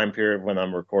time period when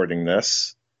I'm recording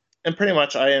this. And pretty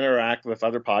much I interact with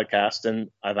other podcasts, and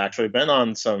I've actually been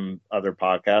on some other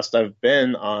podcasts. I've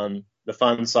been on the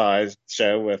Fun Size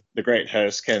show with the great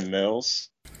host, Ken Mills.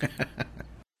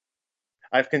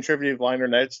 I've contributed liner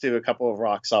notes to a couple of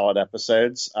Rock Solid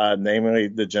episodes, namely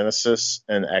the Genesis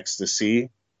and Ecstasy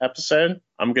episode.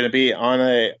 I'm going to be on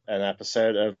an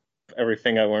episode of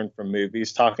Everything I Learned from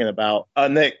Movies, talking about a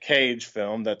Nick Cage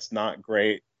film that's not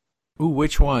great. Ooh,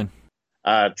 which one?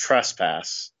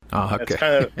 Trespass. Oh, okay. It's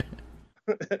kind of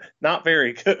not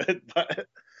very good,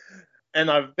 and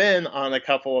I've been on a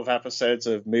couple of episodes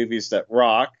of Movies That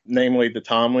Rock, namely the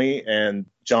Tom Lee and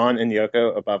John and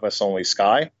Yoko Above Us Only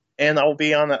Sky. And I'll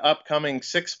be on the upcoming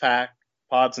 6-pack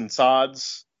Pods and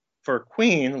Sods for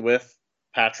Queen with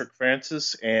Patrick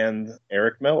Francis and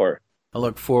Eric Miller. I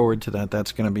look forward to that.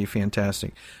 That's going to be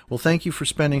fantastic. Well, thank you for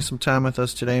spending some time with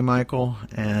us today, Michael,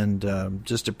 and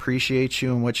just appreciate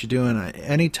you and what you're doing.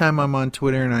 Anytime I'm on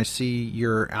Twitter and I see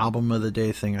your album of the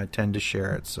day thing, I tend to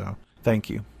share it. So thank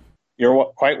you. You're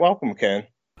quite welcome, Ken.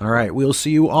 All right. We'll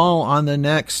see you all on the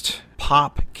next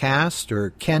Popcast or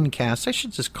Kencast. I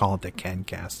should just call it the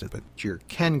Kencast, but your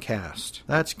Kencast.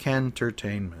 That's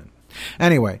Kentertainment.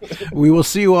 Anyway, we will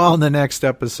see you all in the next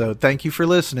episode. Thank you for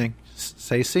listening.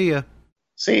 Say see ya.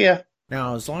 See ya.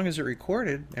 Now, as long as it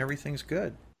recorded, everything's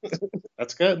good.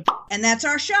 That's good. And that's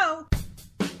our show.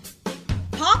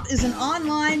 Pop is an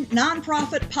online,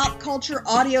 non-profit pop culture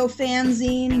audio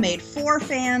fanzine made for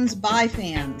fans by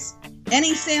fans.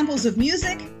 Any samples of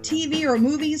music, TV, or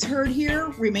movies heard here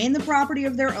remain the property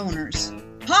of their owners.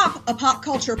 Pop, a pop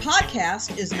culture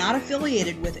podcast, is not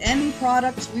affiliated with any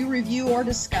products we review or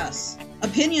discuss.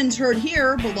 Opinions heard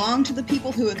here belong to the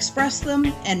people who express them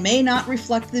and may not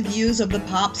reflect the views of the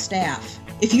Pop staff.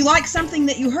 If you like something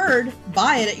that you heard,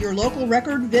 buy it at your local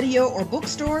record, video, or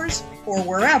bookstores, or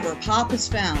wherever Pop is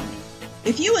found.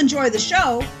 If you enjoy the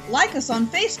show, like us on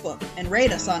Facebook and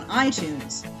rate us on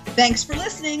iTunes. Thanks for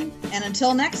listening, and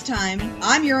until next time,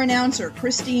 I'm your announcer,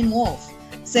 Christine Wolf,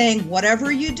 saying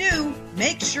whatever you do,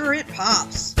 make sure it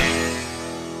pops.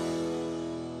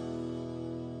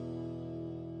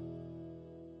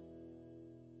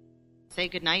 Say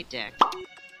goodnight, Dick.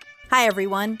 Hi,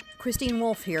 everyone. Christine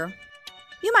Wolf here.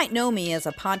 You might know me as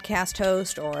a podcast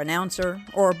host or announcer,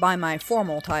 or by my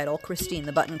formal title, Christine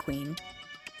the Button Queen.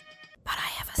 But I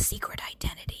have a secret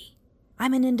identity.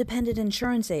 I'm an independent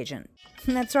insurance agent.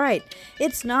 That's right.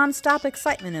 It's non-stop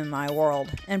excitement in my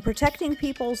world, and protecting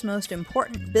people's most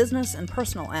important business and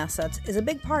personal assets is a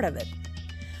big part of it.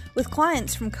 With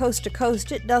clients from coast to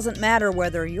coast, it doesn't matter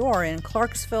whether you're in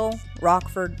Clarksville,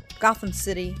 Rockford, Gotham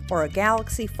City, or a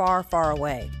galaxy far, far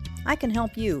away. I can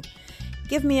help you.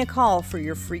 Give me a call for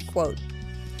your free quote.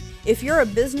 If you're a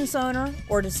business owner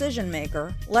or decision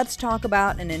maker, let's talk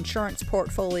about an insurance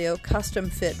portfolio custom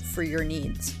fit for your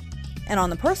needs. And on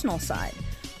the personal side,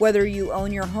 whether you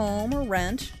own your home or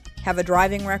rent, have a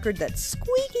driving record that's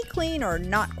squeaky clean or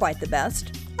not quite the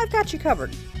best, I've got you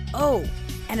covered. Oh,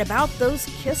 and about those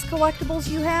KISS collectibles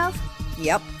you have?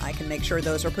 Yep, I can make sure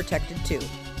those are protected too.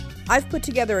 I've put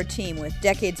together a team with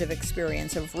decades of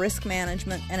experience of risk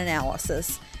management and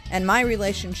analysis, and my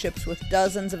relationships with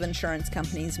dozens of insurance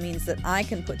companies means that I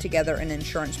can put together an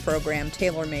insurance program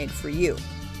tailor-made for you.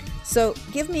 So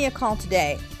give me a call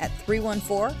today at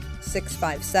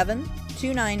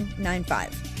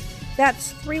 314-657-2995.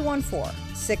 That's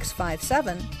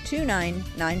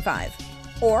 314-657-2995.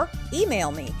 Or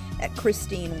email me at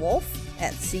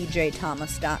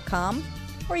christinewolf@cjthomas.com.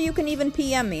 or you can even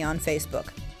PM me on Facebook.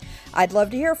 I'd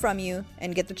love to hear from you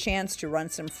and get the chance to run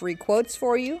some free quotes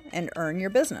for you and earn your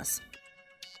business.